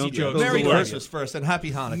guy's some AC jokes. Merry We love Christmas first and Happy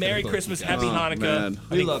Hanukkah. Merry to both Christmas, you guys. Happy Hanukkah. man.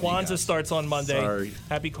 I think love you Kwanzaa guys. starts on Monday. Sorry.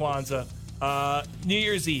 Happy Kwanzaa. New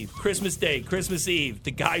Year's Eve, Christmas Day, Christmas Eve.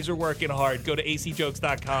 The guys are working hard. Go to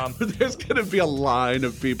acjokes.com. There's going to be a line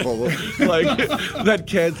of people like that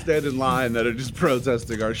can't stand in line that are just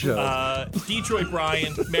protesting our show. Detroit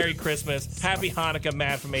Brian, Merry Christmas. Happy Hanukkah,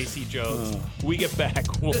 Matt from AC Jokes. We get back,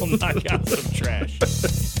 we'll knock out some trash.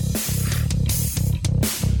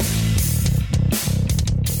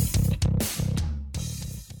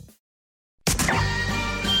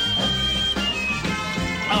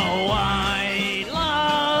 Oh, I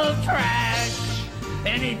love trash.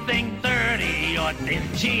 Anything dirty or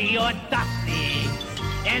dingy or dusty.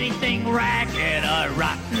 Anything ragged or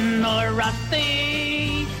rotten or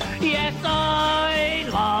rusty. Yes, I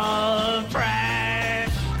love trash.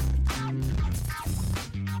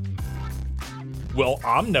 Well,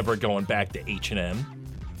 I'm never going back to H&M.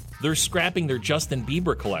 They're scrapping their Justin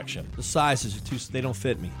Bieber collection. The sizes are they don't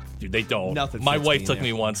fit me. Dude, they don't. Nothing My fits wife me took now.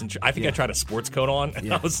 me once, and I think I tried a sports coat on,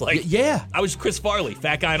 and I was like, Yeah. I was Chris Farley,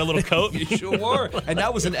 fat guy in a little coat. You sure were. And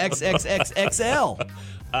that was an XXXXL.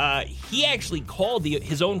 He actually called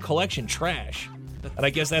his own collection trash. And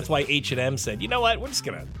I guess that's why H&M said, you know what,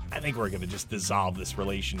 I think we're going to just dissolve this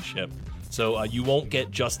relationship. So you won't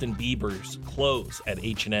get Justin Bieber's clothes at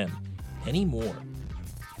H&M anymore.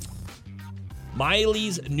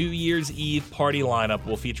 Miley's New Year's Eve party lineup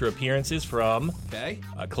will feature appearances from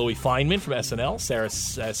Chloe Fineman from SNL,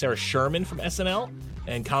 Sarah Sherman from SNL,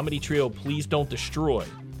 and comedy trio Please Don't Destroy.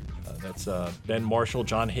 That's Ben Marshall,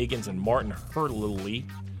 John Higgins, and Martin Hurley,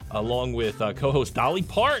 along with co-host Dolly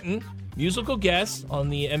Parton. Musical guests on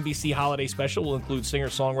the NBC Holiday Special will include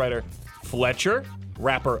singer-songwriter Fletcher,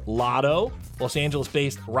 rapper Lotto, Los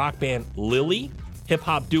Angeles-based rock band Lily,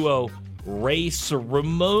 hip-hop duo Ray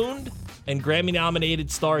Saramonde, and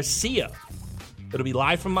Grammy-nominated star Sia. It'll be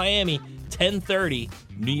live from Miami, 10:30,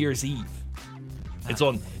 New Year's Eve.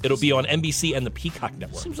 It'll be on NBC and the Peacock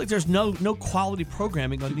Network. Seems like there's no quality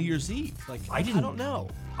programming on New Year's Eve. Like I don't know.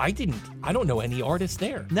 I don't know any artists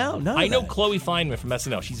there. No. I know Chloe Fineman from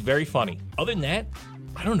SNL. She's very funny. Other than that,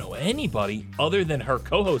 I don't know anybody other than her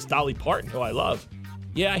co-host Dolly Parton, who I love.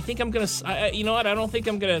 Yeah, I think I'm gonna. You know what? I don't think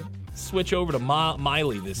I'm gonna switch over to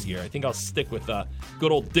Miley this year. I think I'll stick with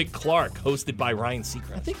good old Dick Clark, hosted by Ryan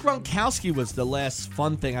Seacrest. I think Gronkowski was the last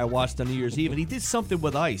fun thing I watched on New Year's Eve, and he did something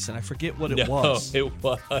with ice, and I forget what it was. It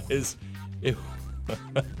was.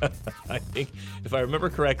 I think, if I remember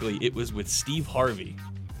correctly, it was with Steve Harvey.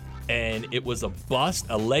 and it was a bust,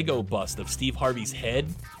 a Lego bust of Steve Harvey's head,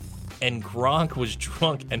 and Gronk was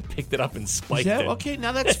drunk and picked it up and spiked it. Okay,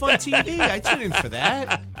 now that's fun TV. I tune in for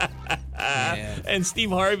that. And Steve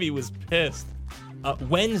Harvey was pissed.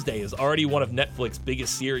 Wednesday is already one of Netflix's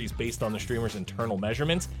biggest series based on the streamer's internal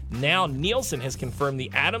measurements. Now Nielsen has confirmed the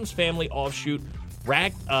Addams Family offshoot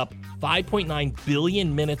racked up 5.9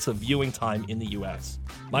 billion minutes of viewing time in the U.S.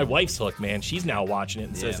 My wife's hooked, man. She's now watching it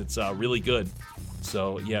and says it's really good.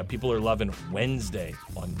 So, yeah, people are loving Wednesday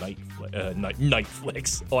on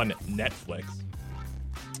Netflix. On Netflix.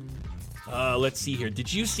 Let's see here.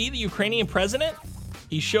 Did you see the Ukrainian president?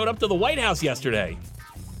 He showed up to the White House yesterday.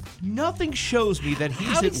 Nothing shows me that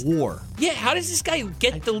he's at war. Yeah, how does this guy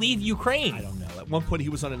get to leave Ukraine? I don't know. At one point, he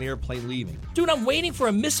was on an airplane leaving. Dude, I'm waiting for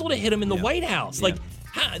a missile to hit him in the White House. Yeah. Like,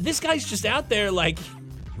 this guy's just out there like...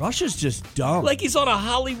 Russia's just dumb. Like he's on a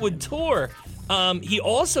Hollywood tour. He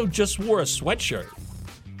also just wore a sweatshirt.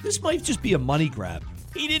 This might just be a money grab.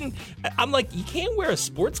 He didn't... I'm like, you can't wear a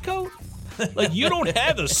sports coat? Like, you don't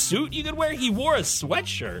have a suit you could wear? He wore a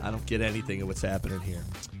sweatshirt. I don't get anything of what's happening here.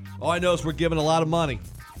 All I know is we're giving a lot of money.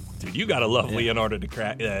 Dude, you gotta love Leonardo I'm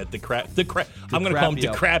gonna call him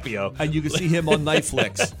DiCaprio. And you can see him on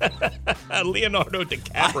Netflix. Leonardo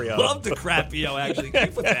DiCaprio. I love DiCaprio, actually.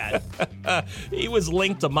 Keep with that. He was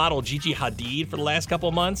linked to model Gigi Hadid for the last couple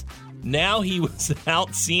of months. Now he was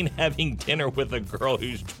out seen having dinner with a girl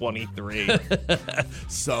who's 23.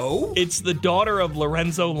 So? It's the daughter of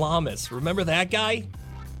Lorenzo Lamas. Remember that guy?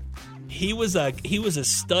 He was a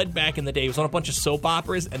stud back in the day. He was on a bunch of soap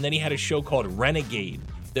operas, and then he had a show called Renegade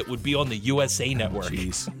that would be on the USA Network.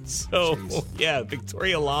 So, yeah,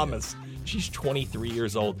 Victoria Lamas. She's 23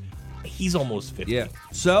 years old. He's almost 50. Yeah.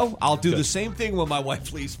 So, I'll do the same thing when my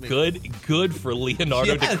wife leaves me. Good for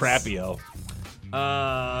Leonardo DiCaprio.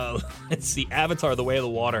 Let's see. Avatar: The Way of the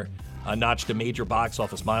Water notched a major box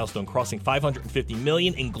office milestone, crossing $550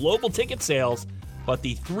 million in global ticket sales. But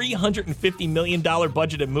the $350 million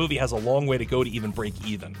budgeted movie has a long way to go to even break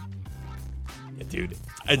even. Yeah, dude,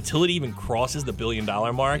 until it even crosses the $1 billion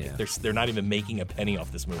mark, they're not even making a penny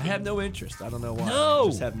off this movie. I have no interest. I don't know why. No. I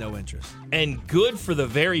just have no interest. And good for the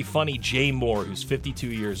very funny Jay Moore, who's 52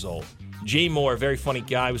 years old. Jay Moore, very funny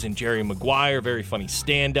guy, was in Jerry Maguire, very funny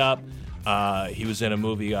stand-up. He was in a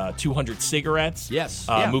movie, 200 Cigarettes. Yes.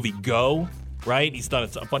 Movie Go, right? He's done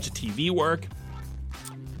a bunch of TV work.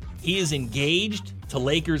 He is engaged to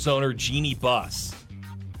Lakers owner Jeannie Buss.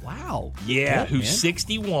 Wow. Yeah, Good, who's man.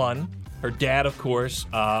 61. Her dad, of course,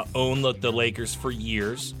 owned the Lakers for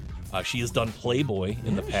years. She has done Playboy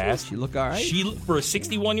in the past. She look all right. For a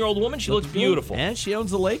 61-year-old woman, she looks beautiful. And she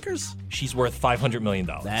owns the Lakers? She's worth $500 million.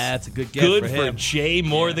 That's a good get Good for him. Jay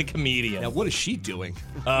Moore, the comedian. Now, what is she doing?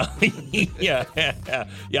 Yeah,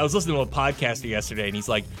 I was listening to a podcaster yesterday, and he's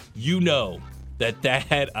like, you know that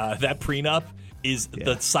prenup is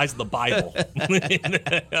the size of the Bible.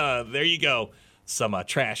 There you go. Some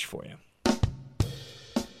trash for you.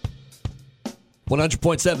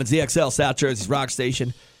 100.7 ZXL, South Jersey's rock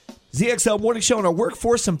station. ZXL Morning Show, and our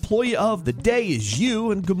workforce employee of the day is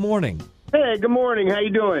you, and good morning. Hey, good morning. How you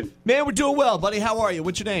doing? Man, we're doing well, buddy. How are you?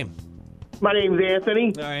 What's your name? My name's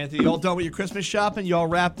Anthony. All right, Anthony. You all done with your Christmas shopping? You all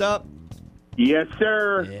wrapped up? Yes,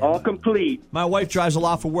 sir. Yeah. All complete. My wife drives a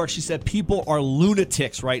lot for work. She said people are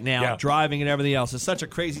lunatics right now, driving and everything else. It's such a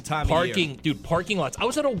crazy time of year. Dude, parking lots. I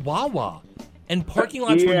was at a Wawa, and parking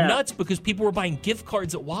lots were nuts because people were buying gift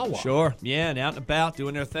cards at Wawa. Sure. Yeah, and out and about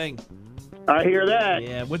doing their thing. I hear that.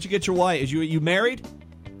 Yeah. What'd you get your wife? Is you married?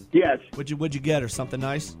 Yes. What'd you get her? Something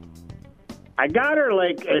nice? I got her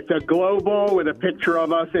it's a glow ball with a picture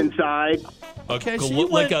of us inside. Okay, so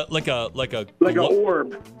like an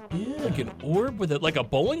orb. Yeah. Like an orb with like a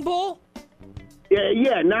bowling ball?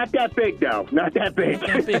 Yeah, not that big though. Not that big.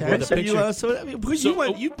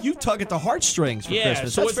 You tug at the heartstrings for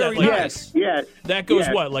Christmas. So that's what's that very like? nice. Yes. That goes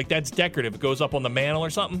yes. what? Like that's decorative. It goes up on the mantle or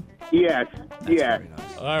something? Yes. Yeah.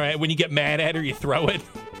 All right. When you get mad at her, you throw it.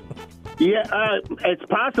 Yeah, it's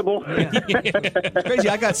possible. It's crazy.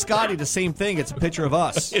 I got Scotty the same thing. It's a picture of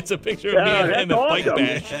us. It's a picture of me and him in Bike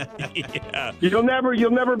Bash. Yeah. You'll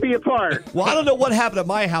never be apart. Well, I don't know what happened at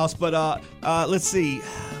my house, but let's see.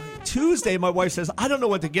 Tuesday, my wife says, I don't know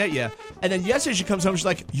what to get you. And then yesterday she comes home, she's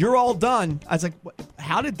like, you're all done. I was like,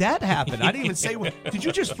 how did that happen? I didn't even say, did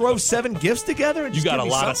you just throw 7 gifts together? And You just got give a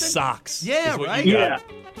me lot of something? socks. Yeah, right? Yeah.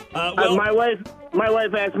 Well, my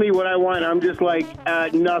wife asked me what I want. I'm just like,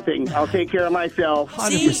 nothing. I'll take care of myself.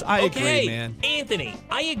 100%. I agree, okay, man. Anthony,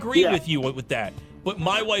 I agree with you with that. But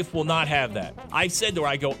my wife will not have that. I said to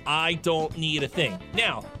her, I don't need a thing.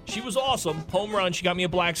 Now, She was awesome. Home run. She got me a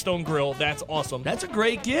Blackstone grill. That's awesome. That's a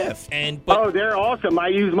great gift. Oh, they're awesome. I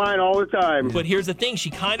use mine all the time. But here's the thing. She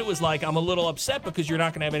kind of was like, I'm a little upset because you're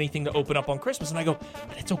not going to have anything to open up on Christmas. And I go,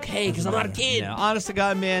 but it's okay because I'm not a kid. Yeah, honest to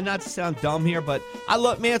God, man, not to sound dumb here, but I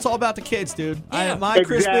love, man, it's all about the kids, dude. Yeah. My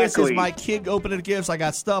Christmas is Exactly. my kid opening the gifts. I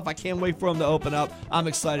got stuff. I can't wait for them to open up. I'm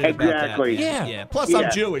excited about Exactly. that. Yeah. Plus, Yeah.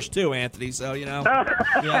 I'm Jewish, too, Anthony, so, you know.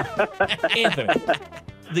 Yeah. Anthony,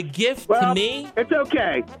 the gift Well, to me, it's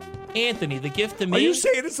okay. Anthony, the gift to me. Are you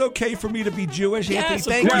saying it's okay for me to be Jewish, Yes,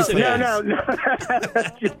 Anthony? of Thank you course for it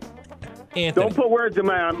that. is. No. Anthony, Don't put words in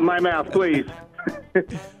my mouth, please.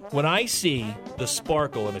 when I see the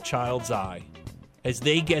sparkle in a child's eye as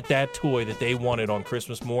they get that toy that they wanted on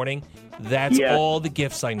Christmas morning, that's Yes. all the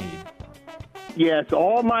gifts I need. Yes,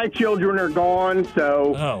 all my children are gone,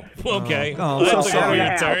 so Oh, okay. Oh, Well, I'm that's so a sorry.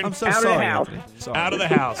 weird turn. I'm so Out of the sorry, house. Anthony. Sorry. Out of the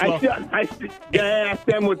house. Well, I ask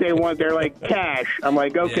them what they want. They're like, cash. I'm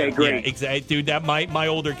like, okay, yeah, great. exactly, dude. That my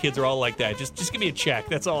older kids are all like that. Just give me a check.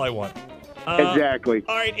 That's all I want. Exactly.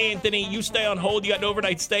 All right, Anthony, you stay on hold. You got an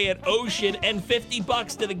overnight stay at Ocean and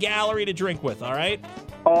 $50 to the gallery to drink with. All right.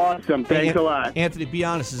 Awesome. Thanks a lot. Anthony, be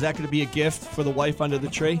honest. Is that going to be a gift for the wife under the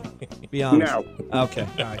tree? Be honest. No. Okay.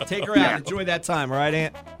 All right. Take her out. Enjoy that time. All right,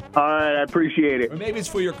 Aunt. All right, I appreciate it. Or maybe it's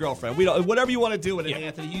for your girlfriend. We don't. Whatever you want to do with it,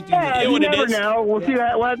 Anthony. You do. Yeah, You know you what it never is? know. We'll see.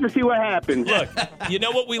 We'll have to see what happens. Look, you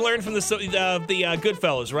know what we learned from the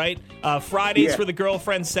Goodfellas, right? Fridays Yeah. for the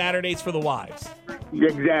girlfriends, Saturdays for the wives.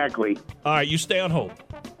 Exactly. All right, you stay on hold.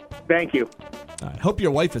 Thank you. All right. Hope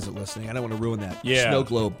your wife isn't listening. I don't want to ruin that Yeah. snow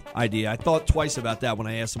globe idea. I thought twice about that when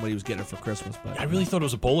I asked him what he was getting her for Christmas. But I really thought it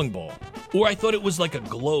was a bowling ball, or I thought it was like a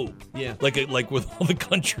globe. Yeah. like with all the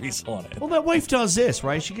countries on it. Well, my wife does this,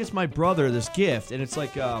 right? She gets my brother this gift, and it's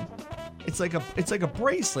like a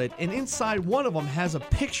bracelet, and inside one of them has a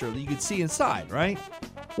picture that you can see inside, right?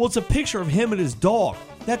 Well, it's a picture of him and his dog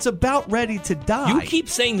that's about ready to die. You keep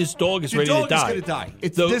saying this dog is Your ready dog to die. is going to die.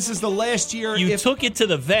 So this is the last year. you took it to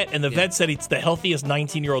the vet, and the vet said it's the healthiest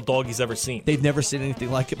 19-year-old dog he's ever seen. They've never seen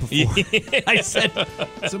anything like it before. I said,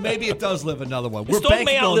 so maybe it does live another one. This We're dog may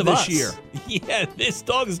banking on outlive this us. year. Yeah, this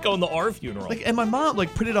dog is going to our funeral. Like, and my mom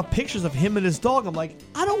printed up pictures of him and his dog. I'm like,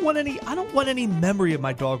 I don't want any memory of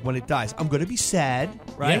my dog when it dies. I'm going to be sad,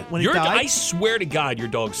 right? Yeah. When it I dies. swear to God, your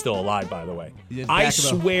dog's still alive. By the way, In the I back of the-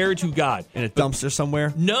 swear to God. In a dumpster somewhere.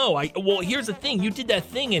 No, well, here's the thing. You did that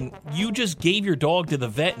thing, and you just gave your dog to the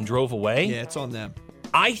vet and drove away. Yeah, it's on them.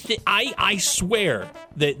 I swear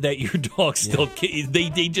that your dog still they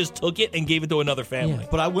just took it and gave it to another family.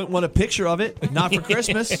 But I wouldn't want a picture of it. Not for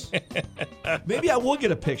Christmas. Maybe I will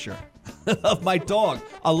get a picture of my dog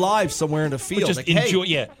alive somewhere in the field. Just Like,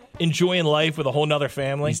 hey, enjoying life with a whole nother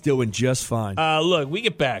family. he's doing just fine. Look, we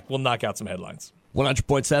get back. We'll knock out some headlines.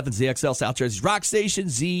 100.7 ZXL South Jersey's Rock Station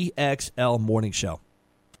ZXL Morning Show.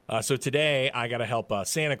 So today I got to help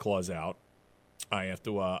Santa Claus out. I have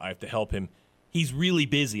to help him. He's really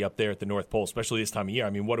busy up there at the North Pole, especially this time of year. I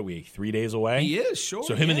mean, what are we, 3 days away? He is, sure.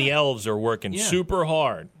 So him and the yeah. elves are working Yeah. super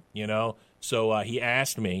hard, you know. So he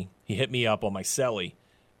asked me, he hit me up on my celly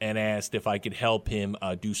and asked if I could help him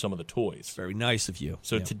do some of the toys. Very nice of you.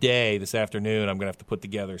 So Yeah. today, this afternoon, I'm going to have to put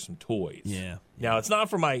together some toys. Yeah. Now, it's not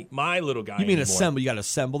for my little guy You mean anymore. assemble? You got to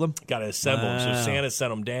assemble them? Got to assemble them. Wow. So Santa sent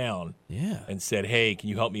them down Yeah. and said, hey, can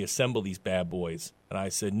you help me assemble these bad boys? And I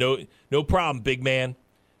said, no problem, big man.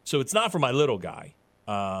 So it's not for my little guy.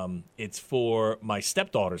 It's for my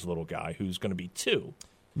stepdaughter's little guy, who's going to be 2.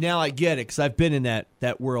 Now I get it because I've been in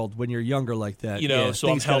that world when you're younger like that. You know, Yeah, so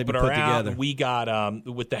I'm things gotta be helping her put out. together. And we got,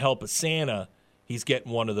 with the help of Santa, he's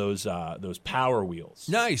getting one of those Power Wheels.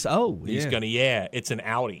 Nice. Oh, He's yeah. gonna, it's an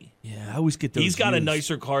Audi. Yeah, I always get those. He's got a used.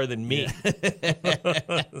 nicer car than me,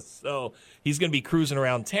 so he's gonna be cruising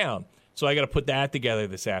around town. So I got to put that together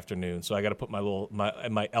this afternoon. So I got to put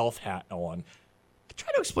my elf hat on. I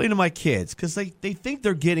try to explain to my kids because they think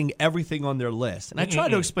they're getting everything on their list. And I try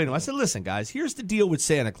to explain to them. I said, listen, guys, here's the deal with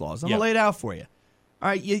Santa Claus. I'm going to lay it out for you. All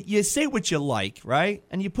right, you say what you like, right?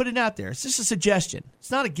 And you put it out there. It's just a suggestion.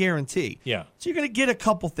 It's not a guarantee. Yeah. So you're going to get a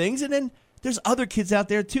couple things, and then there's other kids out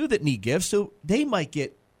there, too, that need gifts, so they might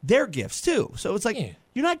get their gifts, too. So it's like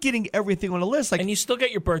you're not getting everything on the list. Like, And you still get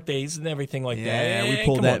your birthdays and everything like that. yeah, we Eh,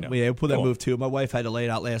 pulled come that. on now. Yeah, we pulled that Come on. move too. My wife had to lay it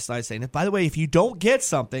out last night, saying, "By the way, if you don't get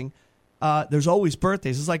something, there's always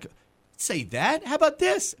birthdays." It's like, say that. How about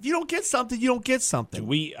this? If you don't get something, you don't get something.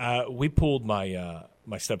 We pulled my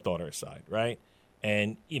my stepdaughter aside, right?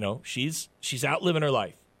 And you know she's out living her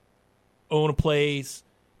life, own a place,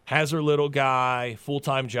 has her little guy,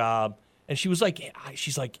 full-time job, and she's like,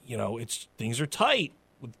 you know, things are tight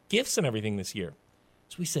with gifts and everything this year.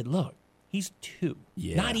 So we said, look, he's 2,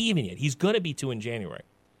 Yeah. not even yet. He's gonna be 2 in January.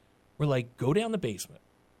 We're like, go down the basement,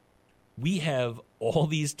 we have all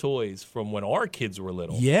these toys from when our kids were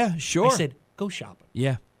little. Yeah, sure. I said, go shopping.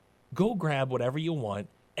 Yeah. Go grab whatever you want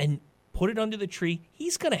and put it under the tree.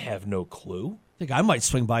 He's going to have no clue. I think I might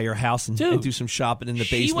swing by your house and do some shopping in the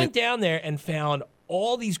basement. She went down there and found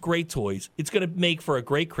all these great toys. It's going to make for a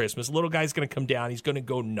great Christmas. Little guy's going to come down. He's going to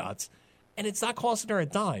go nuts. And it's not costing her a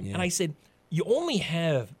dime. Yeah. And I said, you only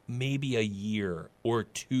have maybe a year or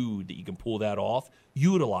two that you can pull that off.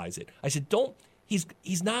 Utilize it. I said, don't. He's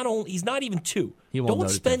not even 2. He won't know don't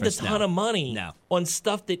the spend a difference ton now. of money No. on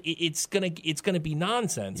stuff that it's gonna be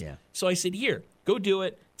nonsense. Yeah. So I said, here, go do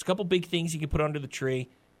it. It's a couple big things you can put under the tree.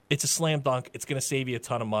 It's a slam dunk. It's gonna save you a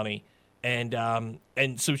ton of money. And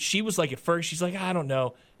so she was like, at first she's like, I don't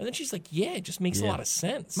know, and then she's like, yeah, it just makes a lot of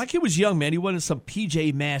sense. My kid was young, man. He wanted some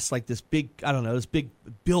PJ Masks, like this big, I don't know, this big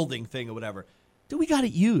building thing or whatever. Dude, we got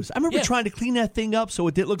it used. I remember trying to clean that thing up so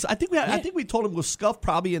it did look. I think we told him it was scuffed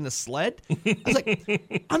probably in the sled. I was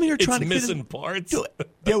like, I'm here trying to it's clean missing parts. Dude,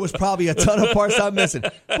 there was probably a ton of parts I'm missing.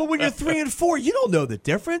 But when you're 3 and 4, you don't know the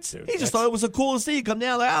difference. Dude, he just thought it was the coolest thing. You come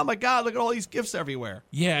down like, oh my God, look at all these gifts everywhere.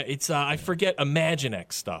 Yeah, it's I forget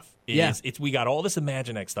Imaginext stuff. We got all this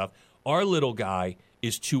Imaginext stuff. Our little guy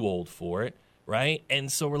is too old for it. Right, and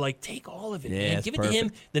so we're like, take all of it, man. Give it to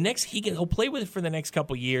him. He'll play with it for the next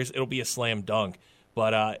couple years. It'll be a slam dunk.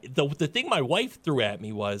 But the thing my wife threw at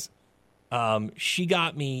me was, she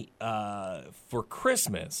got me for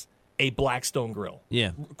Christmas a Blackstone grill.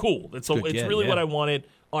 Yeah, cool. It's really what I wanted.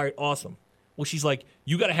 All right, awesome. Well, she's like,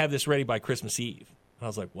 you got to have this ready by Christmas Eve. And I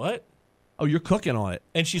was like, what? Oh, you're cooking on it.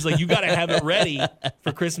 And she's like, you got to have it ready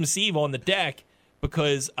for Christmas Eve on the deck.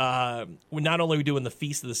 Because we're not only doing the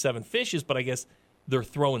Feast of the Seven Fishes, but I guess they're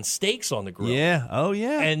throwing steaks on the grill. Yeah. Oh,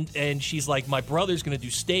 yeah. And she's like, my brother's going to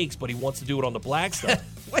do steaks, but he wants to do it on the Blackstone.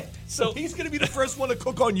 Wait, so he's going to be the first one to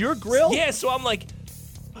cook on your grill? Yeah, so I'm like,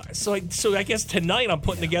 so I guess tonight I'm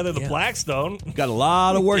putting together the Blackstone. Got a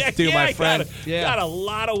lot of work to do, my friend. Got a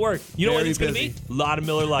lot of work. You know what it's going to be? A lot of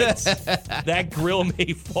Miller Lights. That grill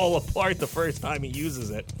may fall apart the first time he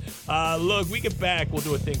uses it. Look, we get back. We'll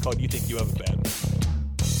do a thing called You Think You Have It Bad.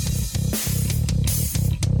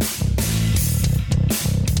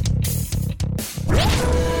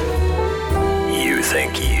 You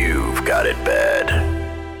think you've got it bad.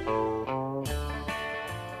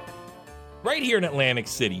 Right here in Atlantic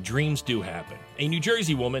City, dreams do happen. A New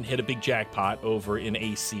Jersey woman hit a big jackpot over in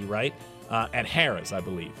AC, right? At Harrah's, I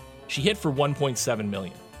believe. She hit for $1.7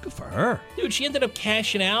 million. Good for her. Dude, she ended up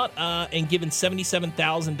cashing out and giving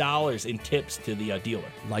 $77,000 in tips to the dealer.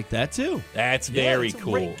 Like that, too. That's very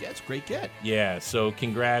cool. That's a great get. Yeah, so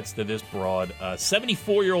congrats to this broad.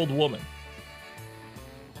 74-year-old woman.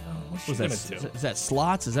 What's she going to do? Is that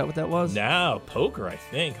slots? Is that what that was? No, poker, I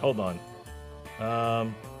think. Hold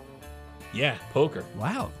on. Yeah, poker.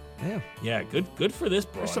 Wow. Yeah, good for this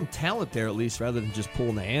broad. There's some talent there, at least, rather than just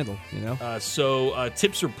pulling the handle, you know? So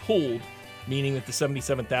tips are pooled, meaning that the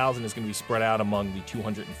 $77,000 is going to be spread out among the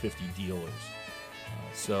 250 dealers.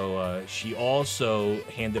 So she also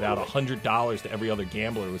handed out $100 to every other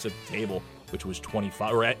gambler who was at the table, which was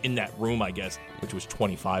 25, or in that room, I guess, which was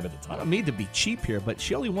 25 at the time. I don't mean to be cheap here, but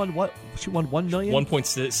she only won what? She won $1 million?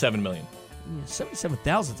 $1.7 million. Yeah,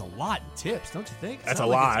 $77,000 is a lot in tips, don't you think? That's a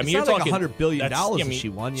lot. I mean, you're talking $100 billion that she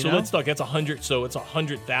won. You know? Let's talk. That's 100. So it's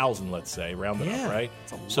 100,000. Let's say rounded up, right?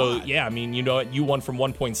 That's a lot. So yeah, I mean, you know, you won from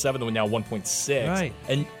 1.7 to now 1.6, right?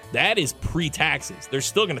 And that is pre-taxes. They're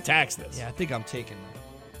still going to tax this. Yeah, I think I'm taking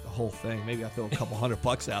the whole thing. Maybe I throw a couple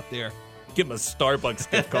 $100 out there. Give him a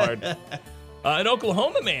Starbucks gift card. An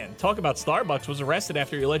Oklahoma man, talk about Starbucks, was arrested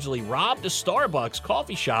after he allegedly robbed a Starbucks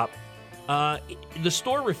coffee shop. The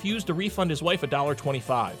store refused to refund his wife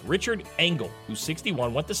 $1.25. Richard Engel, who's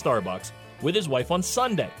 61, went to Starbucks with his wife on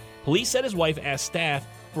Sunday. Police said his wife asked staff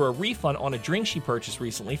for a refund on a drink she purchased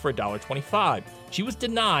recently for $1.25. She was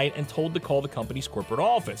denied and told to call the company's corporate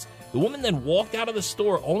office. The woman then walked out of the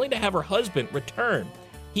store only to have her husband return.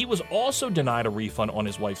 He was also denied a refund on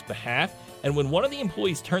his wife's behalf, and when one of the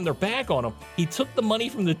employees turned their back on him, he took the money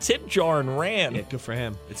from the tip jar and ran. Yeah, good for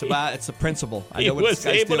him. It's a principle. I He know what was this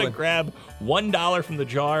guy's able doing. to grab $1 from the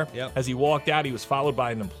jar. Yep. As he walked out, he was followed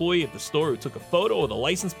by an employee at the store who took a photo of the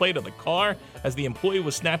license plate of the car. As the employee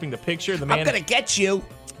was snapping the picture, the man... I'm going to get you.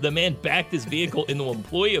 The man backed his vehicle into an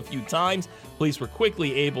employee a few times. Police were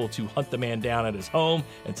quickly able to hunt the man down at his home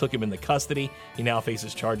and took him into custody. He now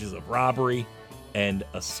faces charges of robbery and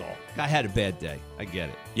assault. Guy had a bad day. I get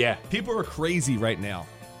it. Yeah. People are crazy right now.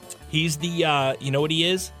 He's the, you know what he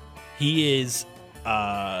is? He is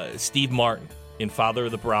Steve Martin in Father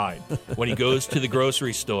of the Bride. When he goes to the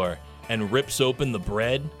grocery store and rips open the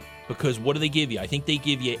bread because what do they give you? I think they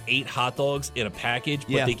give you 8 hot dogs in a package,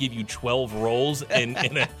 but Yeah. they give you 12 rolls in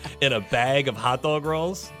a bag of hot dog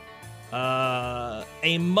rolls.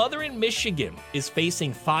 A mother in Michigan is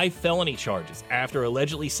facing 5 felony charges after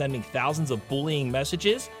allegedly sending thousands of bullying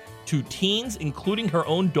messages to teens, including her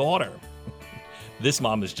own daughter. This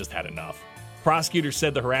mom has just had enough. Prosecutors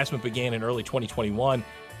said the harassment began in early 2021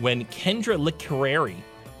 when Kendra Liccareri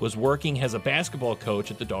was working as a basketball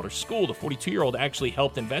coach at the daughter's school. The 42-year-old actually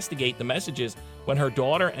helped investigate the messages when her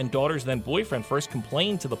daughter and daughter's then boyfriend first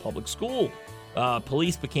complained to the public school.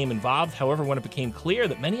 Police became involved, however, when it became clear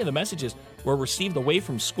that many of the messages were received away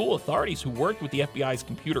from school. Authorities who worked with the FBI's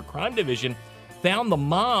computer crime division found the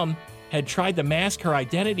mom had tried to mask her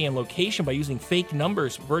identity and location by using fake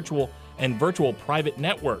numbers, virtual private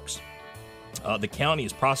networks. The county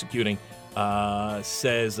is prosecuting, the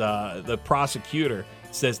prosecutor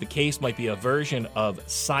says the case might be a version of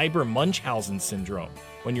cyber Munchausen syndrome,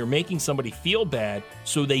 when you're making somebody feel bad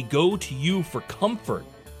so they go to you for comfort.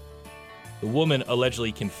 The woman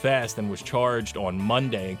allegedly confessed and was charged on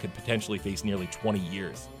Monday and could potentially face nearly 20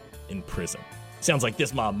 years in prison. Sounds like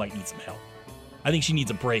this mom might need some help. I think she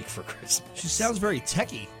needs a break for Christmas. She sounds very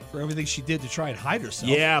techie for everything she did to try and hide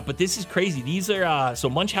herself. Yeah, but this is crazy. These are, so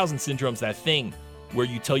Munchausen syndrome's that thing where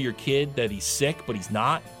you tell your kid that he's sick, but he's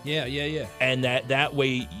not. Yeah. And that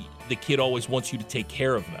way the kid always wants you to take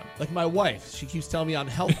care of them. Like my wife. She keeps telling me I'm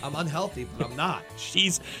unhealthy, but I'm not. She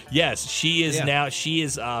is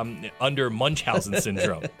under Munchausen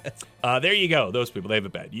syndrome. There you go. Those people, they have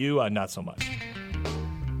it bad. You, not so much.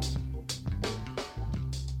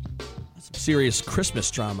 Some serious Christmas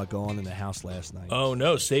drama going on in the house last night. Oh,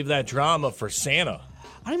 no. Save that drama for Santa.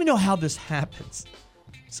 I don't even know how this happens.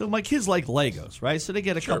 So my kids like Legos, right? So they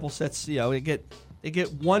get a couple sets, they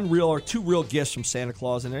get one real or 2 real gifts from Santa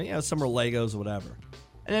Claus, and some are Legos or whatever.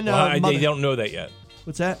 And then they don't know that yet.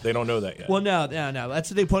 What's that? They don't know that yet. Well, no.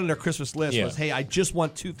 That's what they put on their Christmas list. Yeah. Was, hey, I just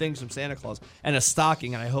want 2 things from Santa Claus and a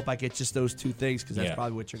stocking, and I hope I get just those 2 things because that's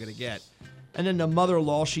probably what you're going to get. And then the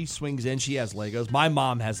mother-in-law, she swings in. She has Legos. My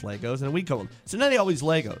mom has Legos, and we go. So now they all these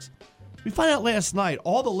Legos. We find out last night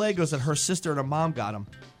all the Legos that her sister and her mom got them,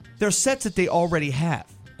 they're sets that they already have.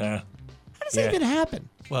 How does that even happen?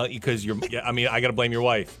 Well, because I got to blame your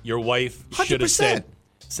wife. Your wife should have said,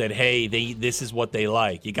 hey, this is what they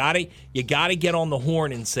like. You got to get on the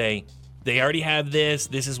horn and say, they already have this.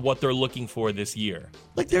 This is what they're looking for this year.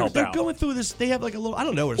 Like they're going through this. They have like a little, I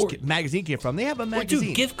don't know where this magazine came from. They have a magazine.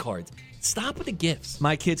 Dude, gift cards. Stop with the gifts.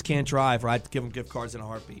 My kids can't drive, or I'd give them gift cards in a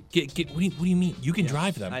heartbeat. What do you mean? You can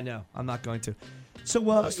drive them. I know. I'm not going to. So,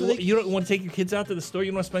 you don't want to take your kids out to the store?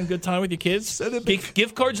 You want to spend good time with your kids?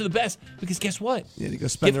 Gift cards are the best because guess what? Yeah, they go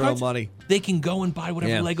spend their own money. They can go and buy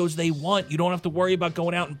whatever Legos they want. You don't have to worry about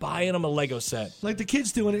going out and buying them a Lego set. Like the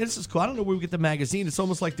kids doing it. This is cool. I don't know where we get the magazine. It's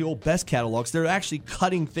almost like the old Best catalogs. They're actually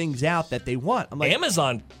cutting things out that they want. I'm like,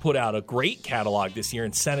 Amazon put out a great catalog this year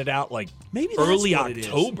and sent it out like maybe early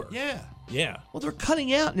October. Yeah. Well, they're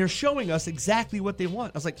cutting out and they're showing us exactly what they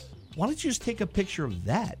want. I was like, why don't you just take a picture of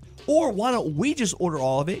that? Or why don't we just order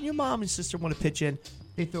all of it? And your mom and sister want to pitch in.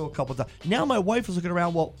 They throw a couple of. Now my wife is looking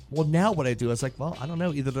around. Well, now what I do? I was like, well, I don't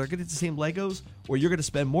know. Either they're going to get the same Legos, or you're going to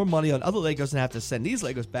spend more money on other Legos and have to send these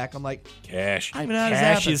Legos back. I'm like, cash. I don't even know how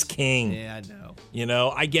cash is king. Yeah, I know. You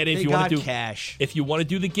know, I get it. They if you want to do cash, if you want to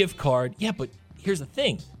do the gift card, but here's the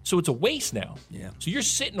thing. So it's a waste now. Yeah. So you're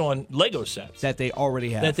sitting on Lego sets that they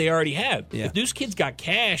already have. Yeah. If those kids got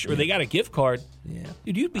cash or they got a gift card,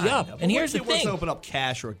 dude, you'd be up. And here's the thing: wants to open up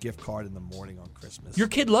cash or a gift card in the morning on Christmas. Your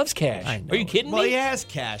kid loves cash. I know. Are you kidding well, me? he has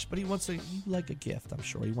cash, but he wants to like a gift. I'm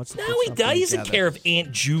sure he wants to. No, he does. He doesn't care if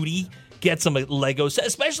Aunt Judy gets him a Lego set.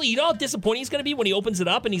 Especially, you know how disappointed he's going to be when he opens it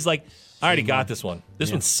up and he's like, "I already got this one.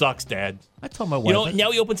 This one sucks, Dad." I told my wife. You know, now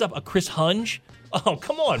he opens up a Chris Hunge. Oh,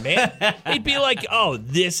 come on, man. He'd be like, oh,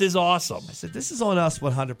 this is awesome. I said, this is on us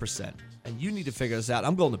 100%. And you need to figure this out.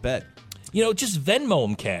 I'm going to bed. You know, just Venmo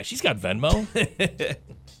him cash. He's got Venmo. Hey,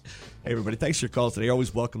 everybody. Thanks for your calls today. You're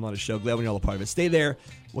always welcome on the show. Glad when you're all a part of it. Stay there.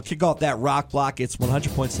 We'll kick off that rock block. It's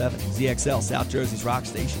 100.7 ZXL, South Jersey's rock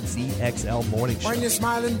station, ZXL Morning Show. When you're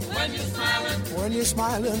smiling, when you're smiling, when you're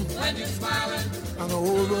smiling, when you're smiling, and the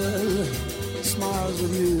whole world smiles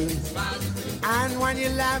with you. And when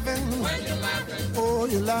you're laughing, oh,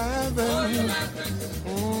 you're laughing.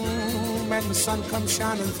 When the sun comes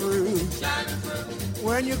shining through.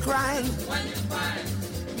 When you're crying,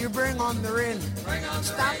 you bring on the rain.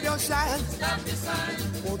 Stop your sighing.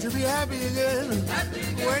 Won't you be happy again?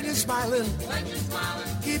 When you're smiling,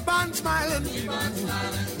 keep on smiling.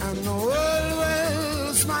 And the whole world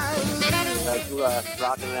little smile.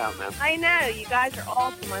 Rocking it out, man. I know. You guys are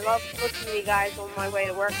awesome. I love listening to you guys on my way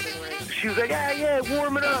to work in the morning. She was like, yeah,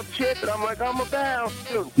 warming up, Chip. And I'm like, I'm about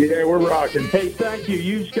to. Yeah, we're rocking. Hey, thank you.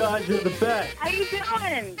 You guys are the best. How you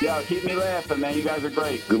doing? Yeah, keep me laughing, man. You guys are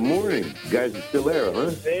great. Good morning. You guys are still there,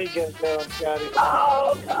 huh? There you go, Scotty.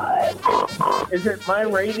 Oh, God. Is it my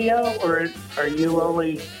radio, or are you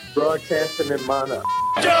only broadcasting in mono?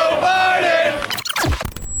 Joe Biden!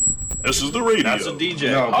 This is the radio. That's a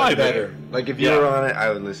DJ. No, Hi, better. Like, if you were on it,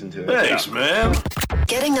 I would listen to it. Thanks, man.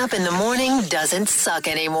 Getting up in the morning doesn't suck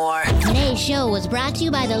anymore. Today's show was brought to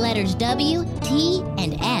you by the letters W, T,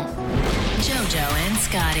 and F. JoJo and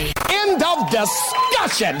Scotty. End of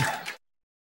discussion.